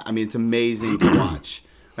Restoration. I mean, it's amazing to watch.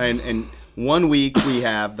 And 1 week we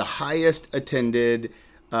have the highest attended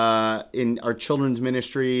in our children's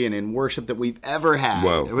ministry and in worship that we've ever had.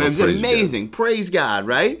 Wow. It was amazing. God. Praise God,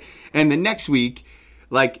 right? And the next week,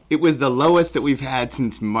 like, it was the lowest that we've had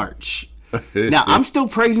since March. Now, I'm still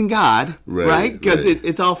praising God, right? Because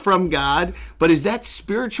it's all from God. But is that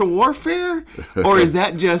spiritual warfare? Or is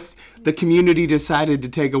that just the community decided to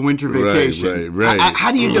take a winter vacation? Right.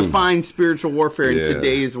 How do you define spiritual warfare in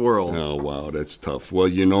today's world? Oh, wow, that's tough.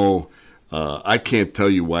 Well, I can't tell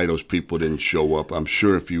you why those people didn't show up. I'm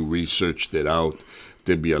sure if you researched it out,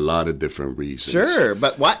 there'd be a lot of different reasons. Sure,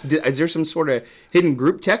 but what is there some sort of hidden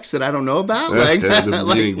group text that I don't know about? Like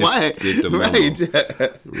what? Get the memo.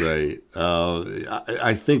 Right.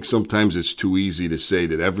 I think sometimes it's too easy to say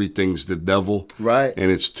that everything's the devil. Right. And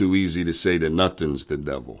it's too easy to say that nothing's the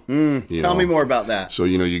devil. Tell me more about that. So,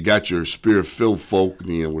 you got your spirit-filled folk.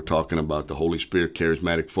 We're talking about the Holy Spirit,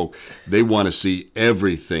 charismatic folk. They want to see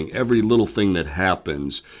everything, every little thing that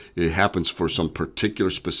happens. It happens for some particular,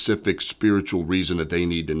 specific spiritual reason that they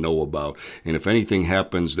need to know about. And if anything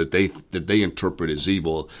happens that they interpret as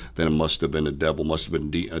evil, then it must have been a devil, must have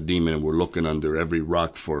been a demon, and we're looking under every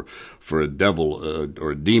rock for a devil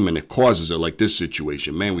or a demon that causes it, like this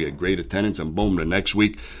situation. Man, we had great attendance, and boom, the next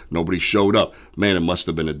week, nobody showed up. Man, it must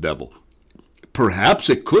have been a devil. Perhaps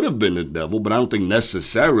it could have been the devil, but I don't think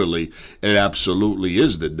necessarily it absolutely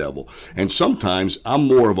is the devil. And sometimes I'm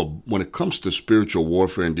more of when it comes to spiritual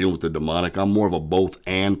warfare and dealing with the demonic, I'm more of a both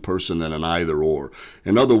and person than an either or.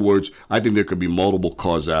 In other words, I think there could be multiple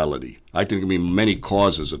causality. I think there can be many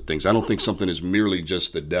causes of things. I don't think something is merely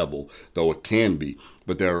just the devil, though it can be.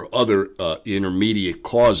 But there are other intermediate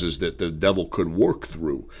causes that the devil could work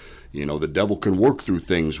through. The devil can work through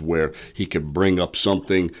things where he can bring up some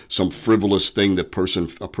frivolous thing that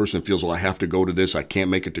a person feels, well, I have to go to this, I can't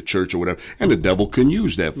make it to church or whatever, and the devil can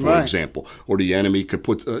use that, for example. Or the enemy could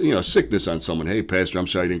put sickness on someone. Hey, Pastor, I'm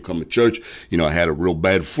sorry I didn't come to church. I had a real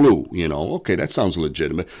bad flu. Okay, that sounds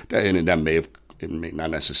legitimate. And that it may not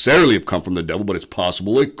necessarily have come from the devil, but it's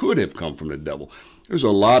possible it could have come from the devil. There's a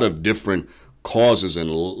lot of different causes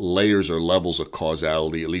and layers or levels of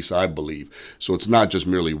causality, at least I believe. So it's not just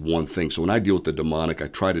merely one thing. So when I deal with the demonic, I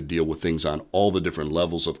try to deal with things on all the different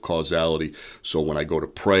levels of causality. So when I go to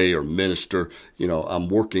pray or minister, I'm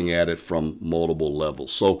working at it from multiple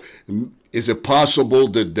levels. So is it possible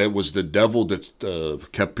that that was the devil that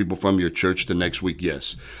kept people from your church the next week?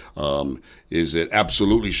 Yes. Is it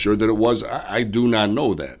absolutely sure that it was? I do not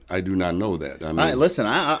know that. I mean, listen,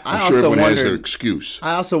 I'm sure also everyone wondered, has their excuse.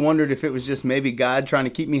 I also wondered if it was just maybe God trying to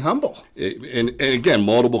keep me humble. And again,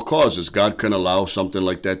 multiple causes. God can allow something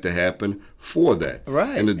like that to happen for that.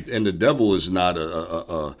 Right. And the devil is not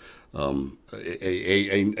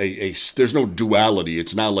there's no duality.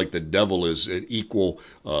 It's not like the devil is has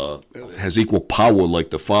equal power like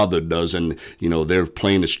the Father does, and they're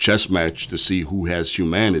playing this chess match to see who has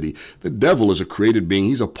humanity. The devil is a created being.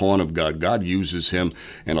 He's a pawn of God. God uses him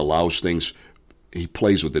and allows things. He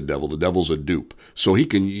plays with the devil. The devil's a dupe. So it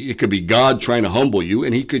could be God trying to humble you,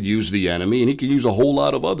 and he could use the enemy, and he could use a whole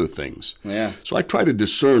lot of other things. Yeah. So I try to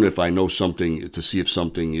discern if I know something, to see if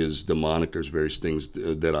something is demonic. There's various things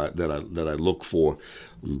that I look for.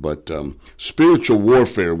 But spiritual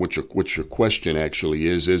warfare, which your question actually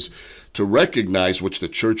is to recognize, which the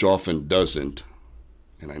church often doesn't.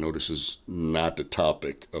 And I know this is not the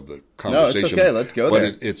topic of the conversation. No, it's okay. Let's go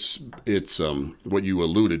there. But it's what you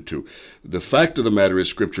alluded to. The fact of the matter is,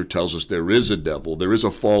 Scripture tells us there is a devil. There is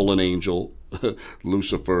a fallen angel,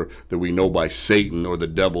 Lucifer, that we know by Satan, or the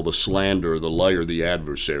devil, the slanderer, the liar, the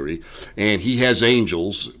adversary. And he has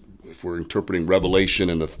angels. If we're interpreting Revelation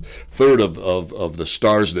and the third of the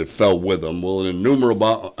stars that fell with them, well, an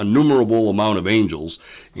innumerable amount of angels,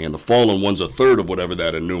 and the fallen one's a third of whatever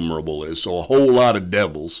that innumerable is. So a whole lot of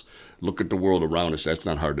devils. Look at the world around us. That's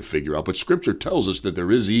not hard to figure out. But Scripture tells us that there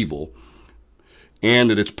is evil, and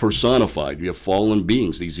that it's personified. You have fallen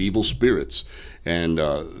beings, these evil spirits. And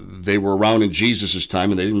they were around in Jesus'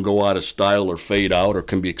 time, and they didn't go out of style or fade out or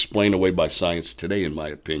can be explained away by science today, in my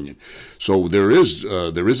opinion. So there is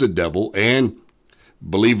a devil, and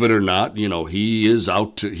believe it or not, he's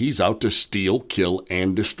out to steal, kill,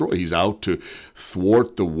 and destroy. He's out to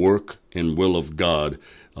thwart the work and will of God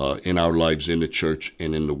in our lives, in the church,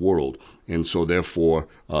 and in the world. And so therefore,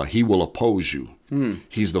 he will oppose you.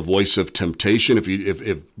 He's the voice of temptation.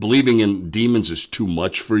 If believing in demons is too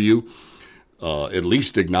much for you, at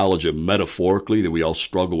least acknowledge it metaphorically, that we all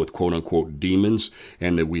struggle with quote-unquote demons,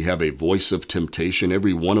 and that we have a voice of temptation.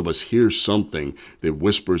 Every one of us hears something that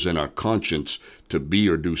whispers in our conscience to be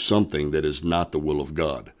or do something that is not the will of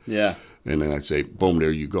God. Yeah. And then I'd say, boom,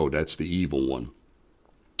 there you go. That's the evil one.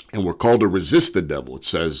 And we're called to resist the devil. It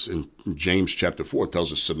says in James chapter 4, it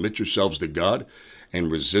tells us, submit yourselves to God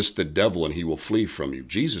and resist the devil, and he will flee from you.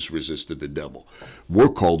 Jesus resisted the devil. We're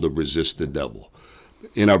called to resist the devil.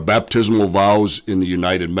 In our baptismal vows in the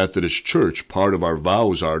United Methodist Church, part of our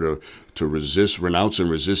vows are to resist, renounce, and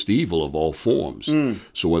resist evil of all forms.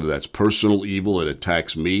 So whether that's personal evil that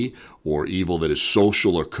attacks me, or evil that is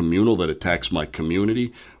social or communal that attacks my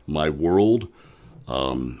community, my world,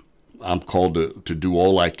 I'm called to do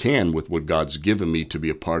all I can with what God's given me to be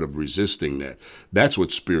a part of resisting that. That's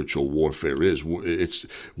what spiritual warfare is. That's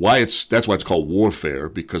why it's called warfare,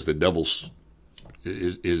 because the devil's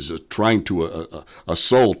is trying to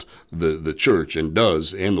assault the church, and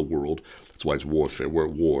does, and the world. That's why it's warfare. We're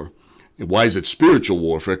at war. And why is it spiritual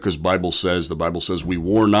warfare? Because the Bible says we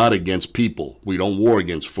war not against people. We don't war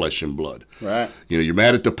against flesh and blood. Right. You're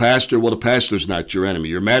mad at the pastor. Well, the pastor's not your enemy.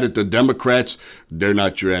 You're mad at the Democrats. They're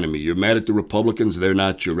not your enemy. You're mad at the Republicans. They're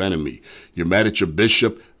not your enemy. You're mad at your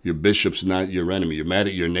bishop. Your bishop's not your enemy. You're mad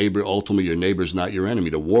at your neighbor. Ultimately, your neighbor's not your enemy.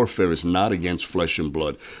 The warfare is not against flesh and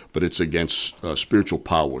blood, but it's against spiritual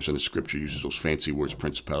powers. And the scripture uses those fancy words: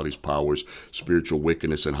 principalities, powers, spiritual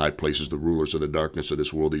wickedness in high places, the rulers of the darkness of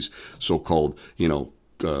this world, these so-called,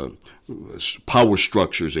 power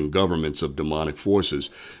structures and governments of demonic forces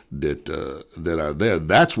that are there.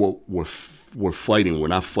 That's what we're fighting. We're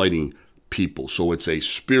not fighting people. So it's a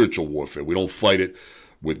spiritual warfare. We don't fight it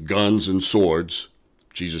with guns and swords.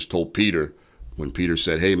 Jesus told Peter, when Peter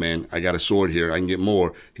said, hey, man, I got a sword here. I can get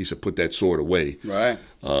more. He said, put that sword away. Right.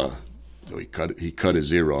 So he cut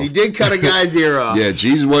his ear off. He did cut a guy's ear off. Yeah,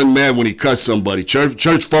 Jesus wasn't mad when he cut somebody.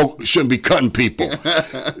 Church folk shouldn't be cutting people.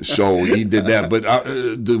 So he did that. But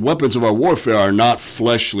the weapons of our warfare are not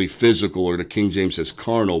fleshly, physical, or the King James says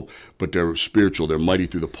carnal, but they're spiritual. They're mighty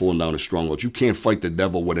through the pulling down of strongholds. You can't fight the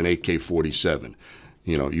devil with an AK-47.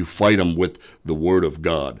 You fight them with the word of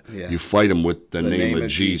God. Yeah. You fight them with the name of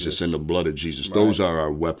Jesus and the blood of Jesus. Right. Those are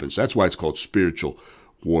our weapons. That's why it's called spiritual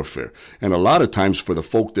warfare. And a lot of times for the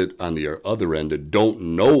folk that on the other end that don't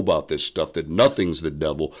know about this stuff, that nothing's the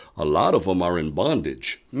devil, a lot of them are in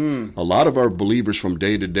bondage. A lot of our believers from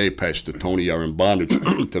day to day, Pastor Tony, are in bondage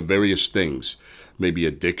to various things. Maybe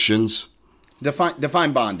addictions.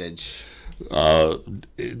 Define bondage. Bondage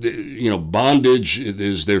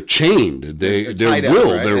is they're chained. Their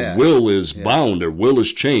will is bound. Their will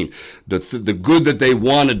is chained. The good that they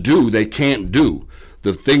want to do, they can't do.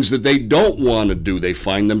 The things that they don't want to do, they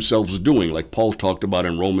find themselves doing, like Paul talked about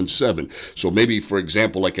in Romans 7. So maybe, for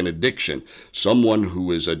example, like an addiction, someone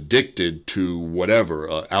who is addicted to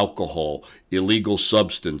whatever, alcohol, illegal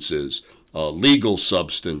substances, legal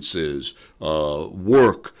substances,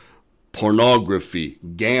 work, pornography,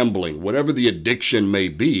 gambling, whatever the addiction may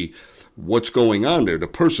be, what's going on there? The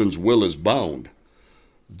person's will is bound.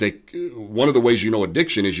 One of the ways you know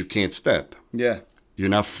addiction is you can't step. Yeah. You're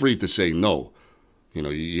not free to say no.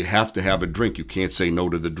 You have to have a drink. You can't say no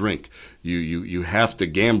to the drink. You have to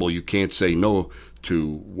gamble. You can't say no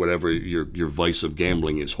to whatever your vice of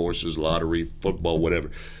gambling is: horses, lottery, football,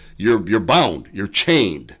 whatever. You're bound. You're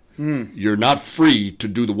chained. You're not free to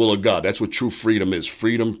do the will of God. That's what true freedom is.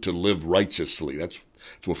 Freedom to live righteously. That's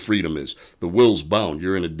what freedom is. The will's bound.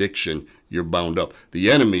 You're in addiction. You're bound up.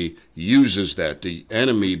 The enemy uses that. The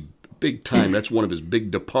enemy, big time, that's one of his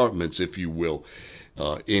big departments, if you will,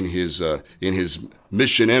 in his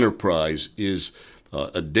mission enterprise is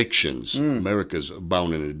addictions. America's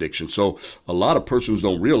bound in addiction. So a lot of persons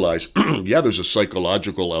don't realize, there's a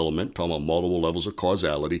psychological element, talking about multiple levels of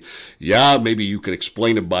causality. Maybe you could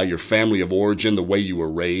explain it by your family of origin, the way you were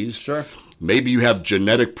raised. Sure. Maybe you have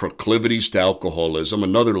genetic proclivities to alcoholism,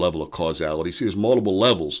 another level of causality. See, there's multiple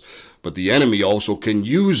levels. But the enemy also can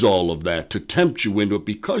use all of that to tempt you into it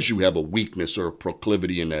because you have a weakness or a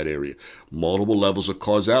proclivity in that area. Multiple levels of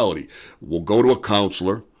causality. We'll go to a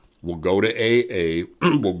counselor. We'll go to AA,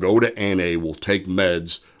 we'll go to NA, we'll take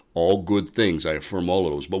meds, all good things. I affirm all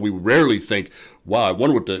of those. But we rarely think, wow, I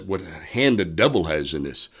wonder what hand the devil has in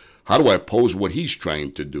this. How do I oppose what he's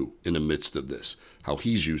trying to do in the midst of this? How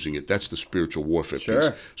he's using it. That's the spiritual warfare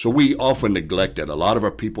piece. So we often neglect that. A lot of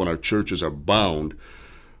our people in our churches are bound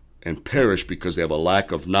and perish because they have a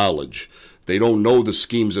lack of knowledge. They don't know the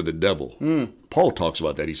schemes of the devil. Paul talks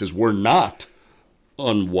about that. He says, we're not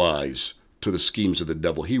unwise to the schemes of the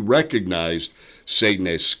devil. He recognized Satan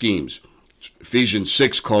as schemes. Ephesians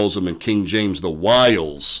 6 calls them in King James the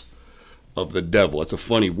wiles of the devil. That's a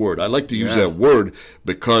funny word. I like to use that word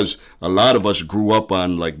because a lot of us grew up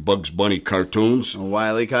on like Bugs Bunny cartoons. A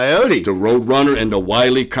Wile E. Coyote. The Roadrunner and the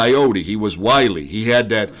Wile E. Coyote. He was wily. He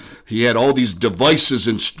had all these devices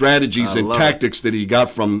and strategies and tactics that he got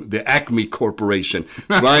from the Acme Corporation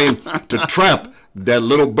trying to trap that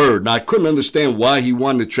little bird. Now, I couldn't understand why he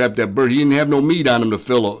wanted to trap that bird. He didn't have no meat on him to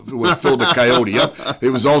fill the coyote up. It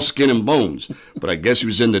was all skin and bones. But I guess he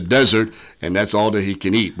was in the desert, and that's all that he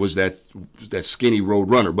can eat was that skinny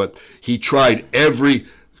Roadrunner. But he tried every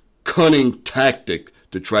cunning tactic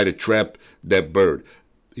to try to trap that bird.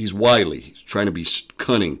 He's wily. He's trying to be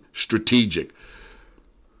cunning, strategic.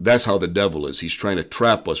 That's how the devil is. He's trying to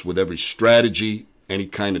trap us with every strategy, any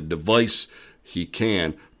kind of device he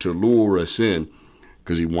can to lure us in,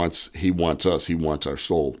 because he wants us. He wants our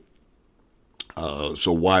soul.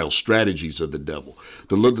 So wild strategies of the devil.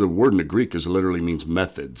 The word in the Greek literally means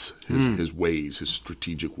methods, his ways, his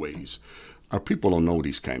strategic ways. Our people don't know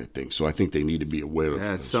these kind of things, so I think they need to be aware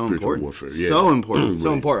of spiritual warfare. Yeah. So important.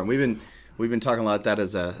 So important. We've been talking about that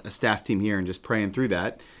as a staff team here and just praying through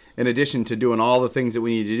that. In addition to doing all the things that we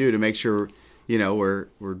need to do to make sure,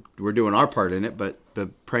 we're doing our part in it, but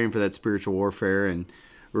praying for that spiritual warfare and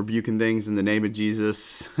rebuking things in the name of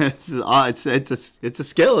Jesus. It's a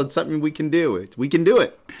skill. It's something we can do. We can do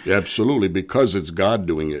it. Absolutely, because it's God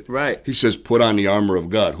doing it. Right. He says, put on the armor of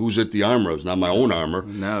God. Who's it the armor of? It's not my own armor.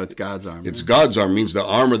 No, it's God's armor. It's God's armor, means the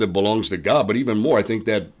armor that belongs to God. But even more, I think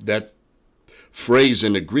that phrase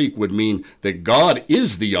in the Greek would mean that God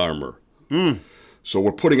is the armor. So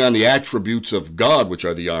we're putting on the attributes of God, which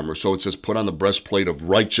are the armor. So it says put on the breastplate of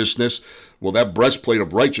righteousness. Well, that breastplate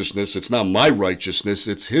of righteousness, it's not my righteousness,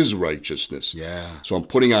 it's his righteousness. Yeah. So I'm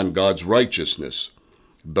putting on God's righteousness.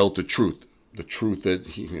 Belt of truth. The truth that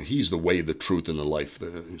he's the way, the truth, and the life.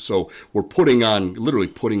 So we're literally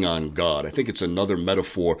putting on God. I think it's another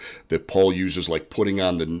metaphor that Paul uses, like putting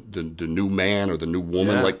on the new man or the new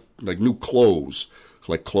woman, like new clothes,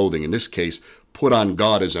 like clothing. In this case, put on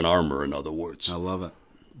God as an armor, in other words. I love it.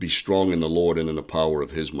 Be strong in the Lord and in the power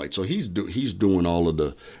of his might. So he's doing all of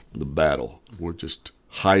the battle. We're just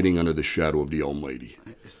hiding under the shadow of the Almighty.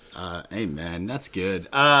 Amen. That's good.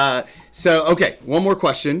 Okay, one more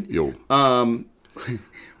question. Yo.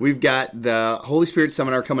 We've got the Holy Spirit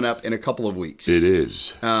Seminar coming up in a couple of weeks. It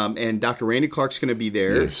is. And Dr. Randy Clark's going to be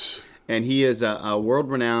there. Yes. And he is a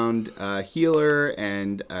world-renowned healer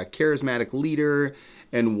and a charismatic leader.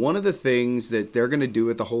 And one of the things that they're going to do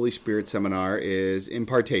at the Holy Spirit Seminar is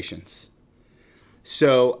impartations.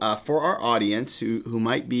 So for our audience who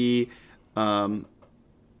might be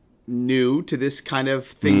new to this kind of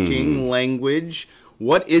thinking language,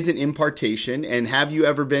 what is an impartation, and have you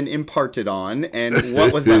ever been imparted on, and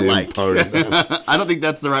what was that like? I don't think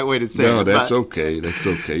that's the right way to say it. No, that's okay. That's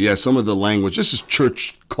okay. Yeah, some of the language, this is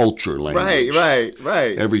church culture language.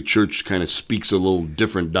 Right. Every church kind of speaks a little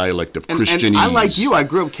different dialect of Christianese. And I, like you, I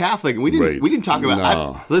grew up Catholic, and we didn't talk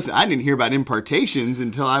about, I didn't hear about impartations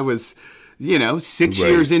until I was 6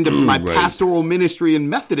 years into my pastoral ministry in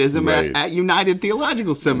Methodism at United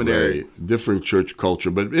Theological Seminary. Right. Different church culture.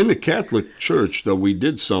 But in the Catholic Church, though, we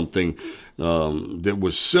did something that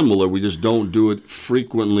was similar. We just don't do it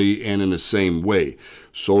frequently and in the same way.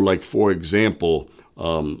 So, like, for example,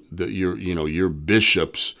 your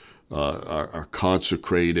bishops are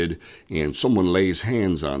consecrated, and someone lays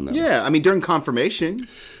hands on them. Yeah, I mean, during confirmation.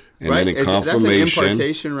 And then in confirmation, that's an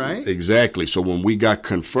impartation, right? Exactly. So when we got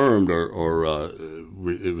confirmed, or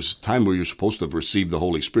it was time where you're supposed to have received the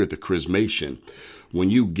Holy Spirit, the chrismation.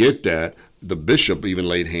 When you get that, the bishop even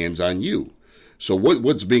laid hands on you. So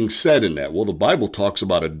what's being said in that? Well, the Bible talks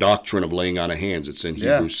about a doctrine of laying on of hands. It's in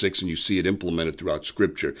Hebrews 6, and you see it implemented throughout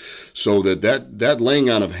Scripture. So that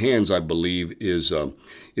laying on of hands, I believe, is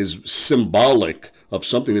symbolic of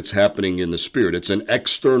something that's happening in the Spirit. It's an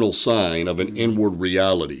external sign of an inward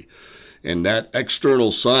reality. And that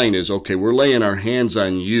external sign is, okay, we're laying our hands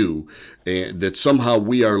on you, and that somehow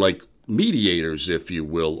we are like mediators, if you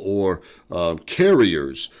will, or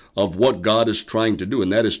carriers of what God is trying to do, and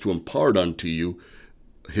that is to impart unto you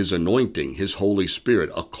his anointing, his Holy Spirit,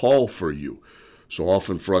 a call for you. So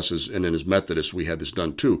often for us, and as Methodists, we had this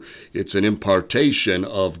done too. It's an impartation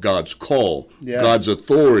of God's call, God's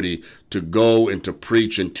authority to go and to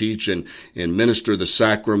preach and teach and minister the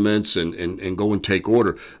sacraments and go and take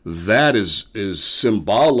order. That is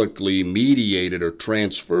symbolically mediated or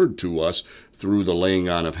transferred to us through the laying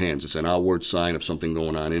on of hands. It's an outward sign of something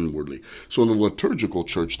going on inwardly. So in the liturgical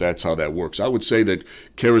church, that's how that works. I would say that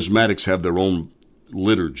charismatics have their own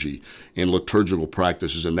liturgy and liturgical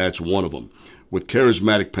practices, and that's one of them. with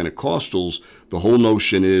charismatic Pentecostals, the whole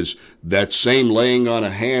notion is that same laying on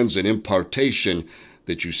of hands and impartation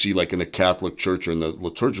that you see like in the Catholic Church or in the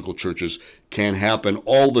liturgical churches can happen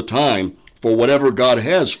all the time for whatever God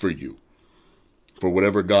has for you. For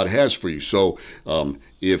whatever God has for you. So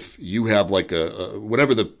if you have like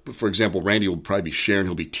for example, Randy will probably be sharing,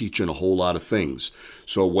 he'll be teaching a whole lot of things.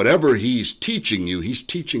 So whatever he's teaching you, he's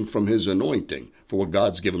teaching from his anointing for what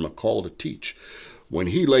God's given him a call to teach. When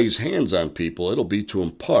he lays hands on people, it'll be to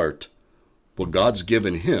impart what God's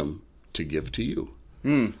given him to give to you.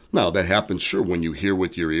 Now, that happens, sure, when you hear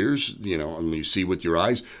with your ears, and when you see with your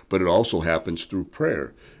eyes, but it also happens through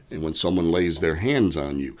prayer and when someone lays their hands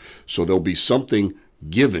on you. So there'll be something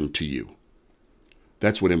given to you.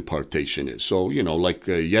 That's what impartation is. So, like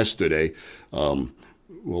yesterday, a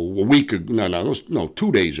week ago,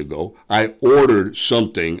 2 days ago, I ordered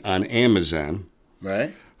something on Amazon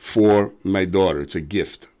for my daughter. It's a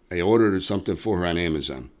gift. I ordered something for her on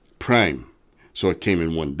Amazon Prime. So it came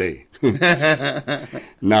in one day.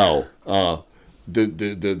 Now,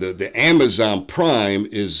 the Amazon Prime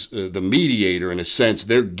is the mediator in a sense.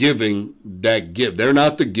 They're giving that gift. They're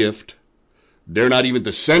not the gift. They're not even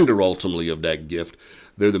the sender ultimately of that gift.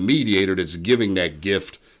 They're the mediator that's giving that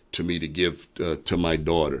gift to me to give to my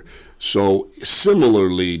daughter. So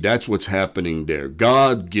similarly, that's what's happening there.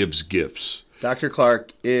 God gives gifts. Dr.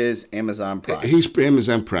 Clark is Amazon Prime. He's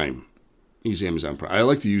Amazon Prime. He's Amazon Prime. I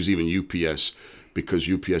like to use even UPS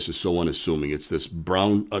because UPS is so unassuming. It's this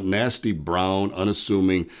nasty brown,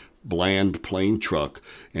 unassuming, bland, plain truck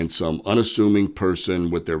and some unassuming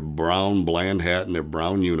person with their brown, bland hat and their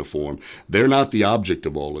brown uniform. They're not the object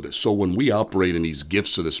of all of this. So when we operate in these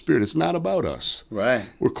gifts of the Spirit, it's not about us. Right.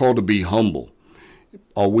 We're called to be humble.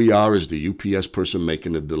 All we are is the UPS person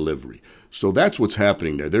making the delivery. So that's what's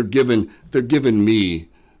happening there. They're giving me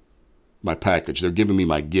my package. They're giving me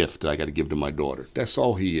my gift that I got to give to my daughter. That's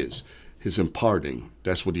all he is. His imparting.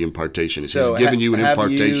 That's what the impartation is. So He's giving you an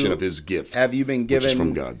impartation of his gift. Have you been given, which is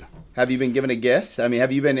from God. Have you been given a gift? I mean,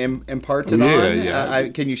 have you been imparted on? Yeah.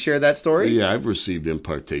 Can you share that story? Yeah, I've received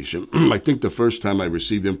impartation. I think the first time I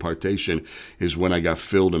received impartation is when I got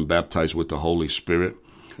filled and baptized with the Holy Spirit.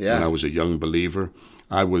 Yeah. When I was a young believer.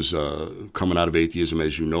 I was coming out of atheism,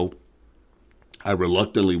 as you know. I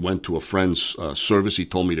reluctantly went to a friend's service he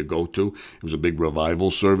told me to go to. It was a big revival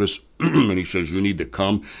service. And he says, you need to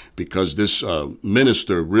come because this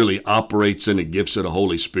minister really operates in the gifts of the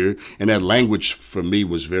Holy Spirit. And that language for me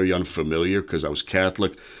was very unfamiliar because I was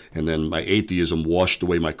Catholic. And then my atheism washed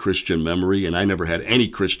away my Christian memory. And I never had any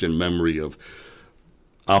Christian memory of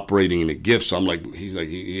operating in the gifts. So I'm like, he's like,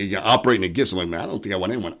 you operate in the gifts. I'm like, man, I don't think I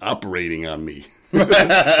want anyone operating on me.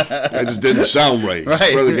 That just didn't sound right.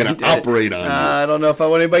 Right. Really going to operate on me. I don't know if I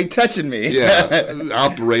want anybody touching me. Yeah,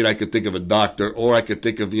 operate. I could think of a doctor, or I could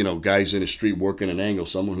think of guys in the street working an angle,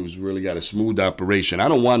 someone who's really got a smooth operation. I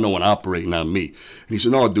don't want no one operating on me. And he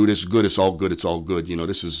said, "No, dude, it's good. It's all good. It's all good.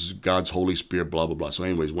 This is God's Holy Spirit. Blah blah blah." So,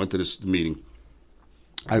 anyways, went to this meeting.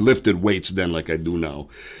 I lifted weights then like I do now,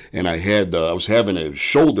 and I was having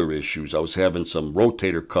shoulder issues. I was having some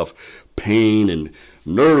rotator cuff pain and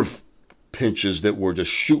nerve pinches that were just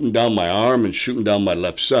shooting down my arm and shooting down my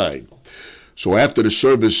left side. So after the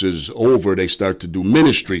service is over, they start to do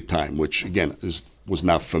ministry time, which again was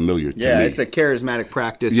not familiar to me. Yeah, it's a charismatic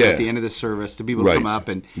practice at the end of the service to people to come up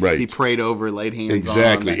and be prayed over, laid hands on.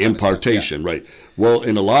 Exactly, impartation, right. Well,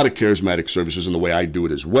 in a lot of charismatic services, and the way I do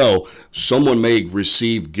it as well, someone may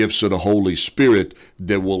receive gifts of the Holy Spirit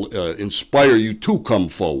that will inspire you to come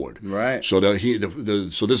forward. Right. So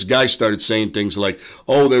so this guy started saying things like,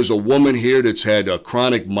 "Oh, there's a woman here that's had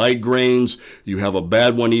chronic migraines. You have a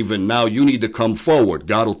bad one even now. You need to come forward."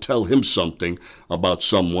 God will tell him something about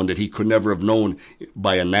someone that he could never have known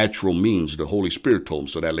by a natural means. The Holy Spirit told him,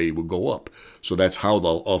 so that lady would go up. So that's how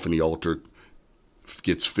often the altar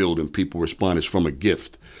gets filled and people respond is from a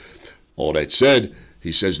gift. All that said,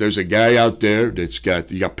 he says there's a guy out there that's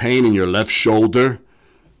you got pain in your left shoulder,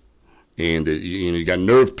 and you got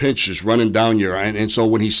nerve pinches running down your, and so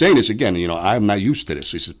when he's saying this again, I'm not used to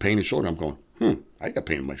this. He says pain in the shoulder. I'm going, I got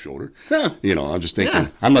pain in my shoulder. Yeah. I'm just thinking,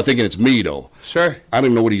 I'm not thinking it's me though. Sure. I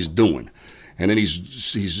don't know what he's doing. And then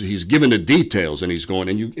he's giving the details, and he's going,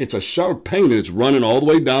 and it's a sharp pain, and it's running all the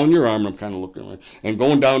way down your arm. And I'm kind of looking, and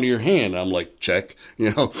going down to your hand. And I'm like, check,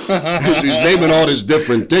 He's naming all these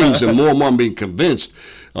different things, and more I'm being convinced.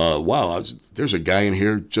 Wow, there's a guy in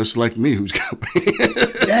here just like me who's got pain.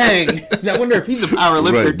 Dang, I wonder if he's a power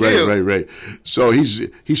lifter too. Right. So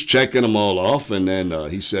he's checking them all off, and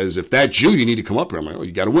then he says, if that's you need to come up here. I'm like, oh,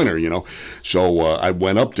 you got a winner, So I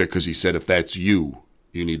went up there because he said, if that's you,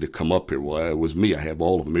 you need to come up here. Well, it was me. I have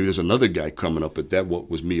all of them. Maybe there's another guy coming up, but that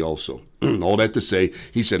was me also. All that to say,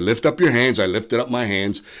 he said, lift up your hands. I lifted up my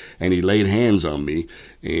hands, and he laid hands on me.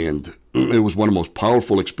 And it was one of the most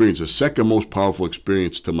powerful experiences, the second most powerful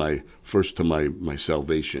experience to my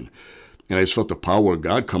salvation. And I just felt the power of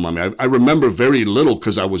God come on me. I remember very little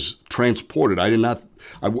because I was transported. I did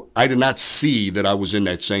not see that I was in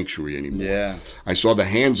that sanctuary anymore. Yeah. I saw the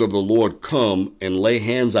hands of the Lord come and lay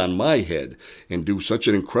hands on my head and do such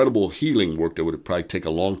an incredible healing work that would probably take a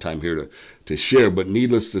long time here to share. But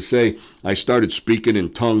needless to say, I started speaking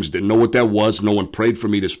in tongues. Didn't know what that was. No one prayed for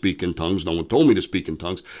me to speak in tongues. No one told me to speak in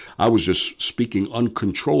tongues. I was just speaking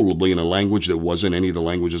uncontrollably in a language that wasn't any of the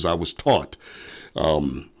languages I was taught.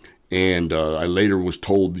 And I later was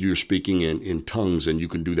told you're speaking in tongues and you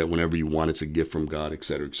can do that whenever you want. It's a gift from God, et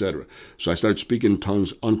cetera, et cetera. So I started speaking in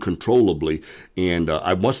tongues uncontrollably, and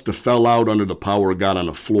I must have fell out under the power of God on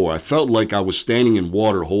the floor. I felt like I was standing in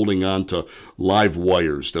water holding on to live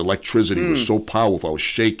wires. The electricity was so powerful. I was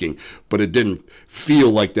shaking, but it didn't feel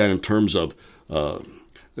like that in terms of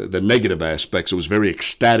the negative aspects. It was very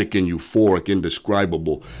ecstatic and euphoric,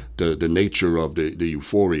 indescribable, the nature of the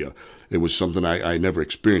euphoria. It was something I never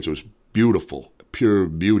experienced. It was beautiful, pure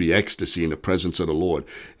beauty, ecstasy in the presence of the Lord.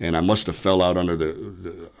 And I must have fell out under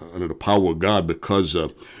the power of God because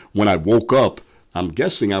when I woke up, I'm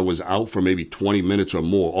guessing I was out for maybe 20 minutes or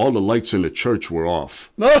more. All the lights in the church were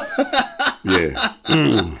off. Yeah.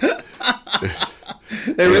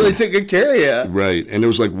 They really took good care of you. Right. And there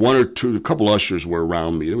was like a couple ushers were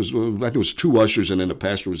around me. I think it was two ushers, and then the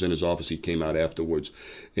pastor was in his office. He came out afterwards.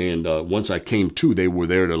 And once I came to, they were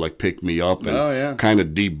there to like pick me up and kind of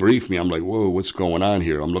debrief me. I'm like, whoa, what's going on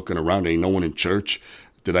here? I'm looking around. Ain't no one in church.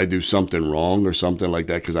 Did I do something wrong or something like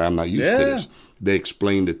that? Because I'm not used to this. They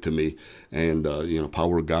explained it to me. And,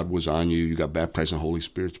 power of God was on you. You got baptized in the Holy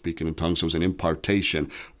Spirit, speaking in tongues. So it was an impartation.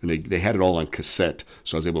 And they had it all on cassette.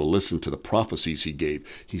 So I was able to listen to the prophecies he gave.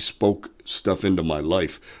 He spoke stuff into my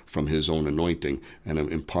life from his own anointing and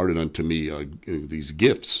imparted unto me these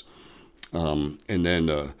gifts. And then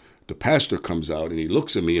the pastor comes out and he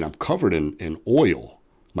looks at me, and I'm covered in oil.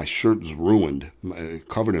 My shirt's ruined,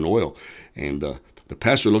 covered in oil. And the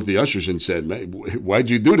pastor looked at the ushers and said, why'd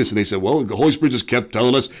you do this? And they said, well, the Holy Spirit just kept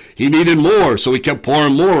telling us he needed more, so he kept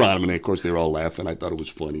pouring more on him. And, of course, they were all laughing. I thought it was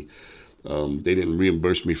funny. They didn't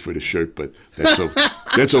reimburse me for the shirt, but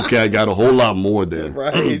that's okay. I got a whole lot more there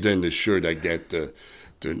than the shirt. I got the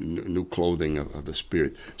new clothing of the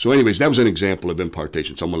Spirit. So anyways, that was an example of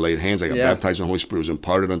impartation. Someone laid hands. I got baptized in the Holy Spirit. It was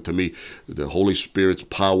imparted unto me, the Holy Spirit's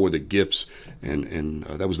power, the gifts, and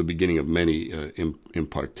that was the beginning of many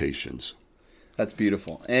impartations. That's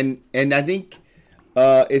beautiful. And I think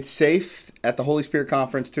it's safe at the Holy Spirit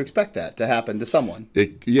Conference to expect that to happen to someone.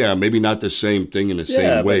 Maybe not the same thing in the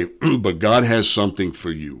same way, but God has something for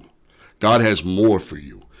you. God has more for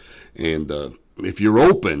you. And if you're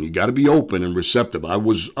open, you got to be open and receptive. I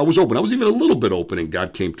was open. I was even a little bit open, and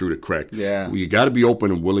God came through the crack. Yeah. You got to be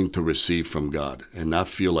open and willing to receive from God and not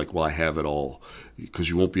feel like, well, I have it all, because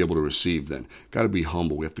you won't be able to receive then. Got to be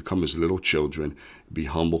humble. We have to come as little children, be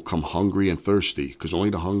humble, come hungry and thirsty, because only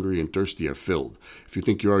the hungry and thirsty are filled. If you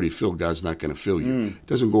think you're already filled, God's not going to fill you. It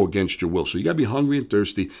doesn't go against your will. So you got to be hungry and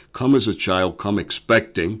thirsty. Come as a child. Come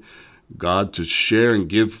expecting God to share and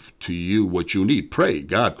give to you what you need. Pray,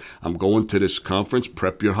 God, I'm going to this conference.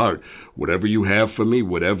 Prep your heart. Whatever you have for me,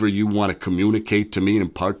 whatever you want to communicate to me and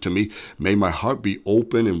impart to me, may my heart be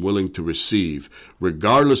open and willing to receive,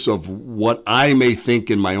 regardless of what I may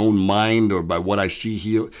think in my own mind or by what I see,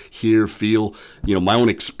 hear, feel, my own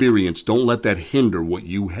experience. Don't let that hinder what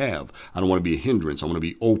you have. I don't want to be a hindrance. I want to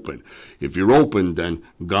be open. If you're open, then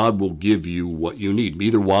God will give you what you need,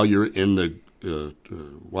 either while you're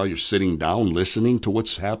while you're sitting down listening to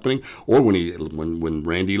what's happening, or when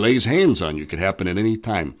Randy lays hands on you. It could happen at any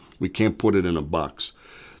time. We can't put it in a box.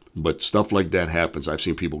 But stuff like that happens. I've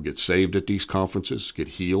seen people get saved at these conferences, get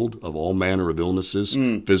healed of all manner of illnesses,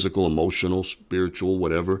 physical, emotional, spiritual,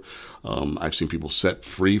 whatever. I've seen people set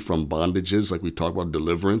free from bondages, like we talk about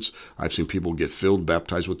deliverance. I've seen people get filled,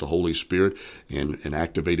 baptized with the Holy Spirit, and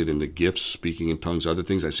activated in the gifts, speaking in tongues, other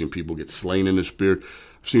things. I've seen people get slain in the Spirit.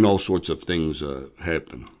 I've seen all sorts of things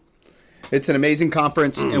happen. It's an amazing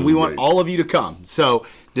conference, and we want all of you to come. So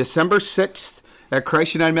December 6th at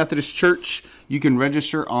Christ United Methodist Church. You can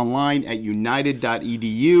register online at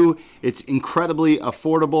united.edu. It's incredibly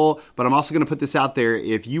affordable, but I'm also going to put this out there.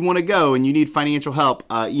 If you want to go and you need financial help,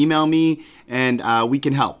 email me, and we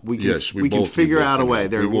can help. We can figure out a way.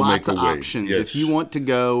 There are lots of options. Yes. If you want to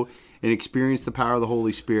go and experience the power of the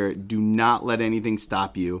Holy Spirit, do not let anything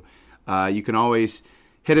stop you. You can always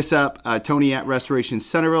hit us up, Tony at Restoration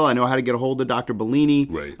Centerville. I know how to get a hold of Dr. Bellini.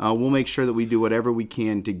 Right. We'll make sure that we do whatever we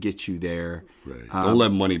can to get you there. Right. Don't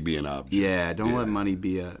let money be an object. Yeah, don't let money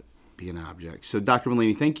be an object. So, Dr.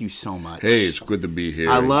 Bellini, thank you so much. Hey, it's good to be here.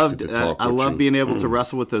 I love being able to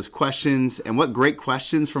wrestle with those questions, and what great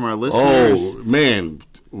questions from our listeners. Oh man,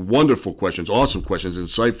 wonderful questions, awesome questions,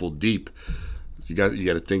 insightful, deep. You got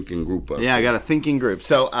a thinking group. Yeah, I got a thinking group.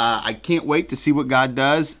 So I can't wait to see what God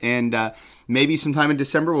does, and maybe sometime in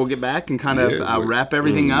December we'll get back and kind of wrap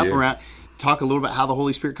everything up around. Talk a little bit how the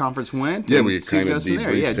Holy Spirit Conference went. Yeah, and we see kind of from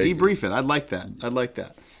there. Yeah, debrief it. I'd like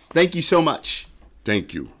that. Thank you so much.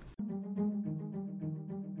 Thank you.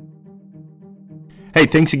 Hey,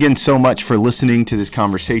 thanks again so much for listening to this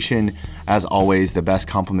conversation. As always, the best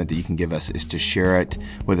compliment that you can give us is to share it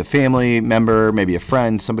with a family member, maybe a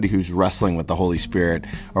friend, somebody who's wrestling with the Holy Spirit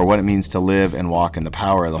or what it means to live and walk in the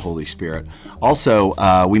power of the Holy Spirit. Also,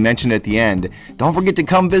 we mentioned at the end, don't forget to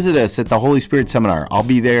come visit us at the Holy Spirit Seminar. I'll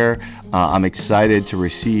be there. I'm excited to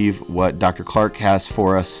receive what Dr. Clark has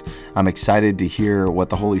for us. I'm excited to hear what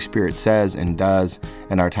the Holy Spirit says and does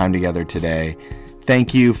in our time together today.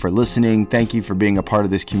 Thank you for listening. Thank you for being a part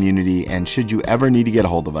of this community. And should you ever need to get a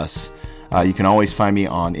hold of us, you can always find me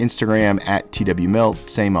on Instagram at TWMilt,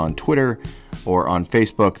 same on Twitter, or on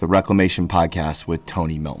Facebook, The Reclamation Podcast with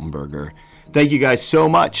Tony Miltenberger. Thank you guys so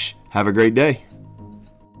much. Have a great day.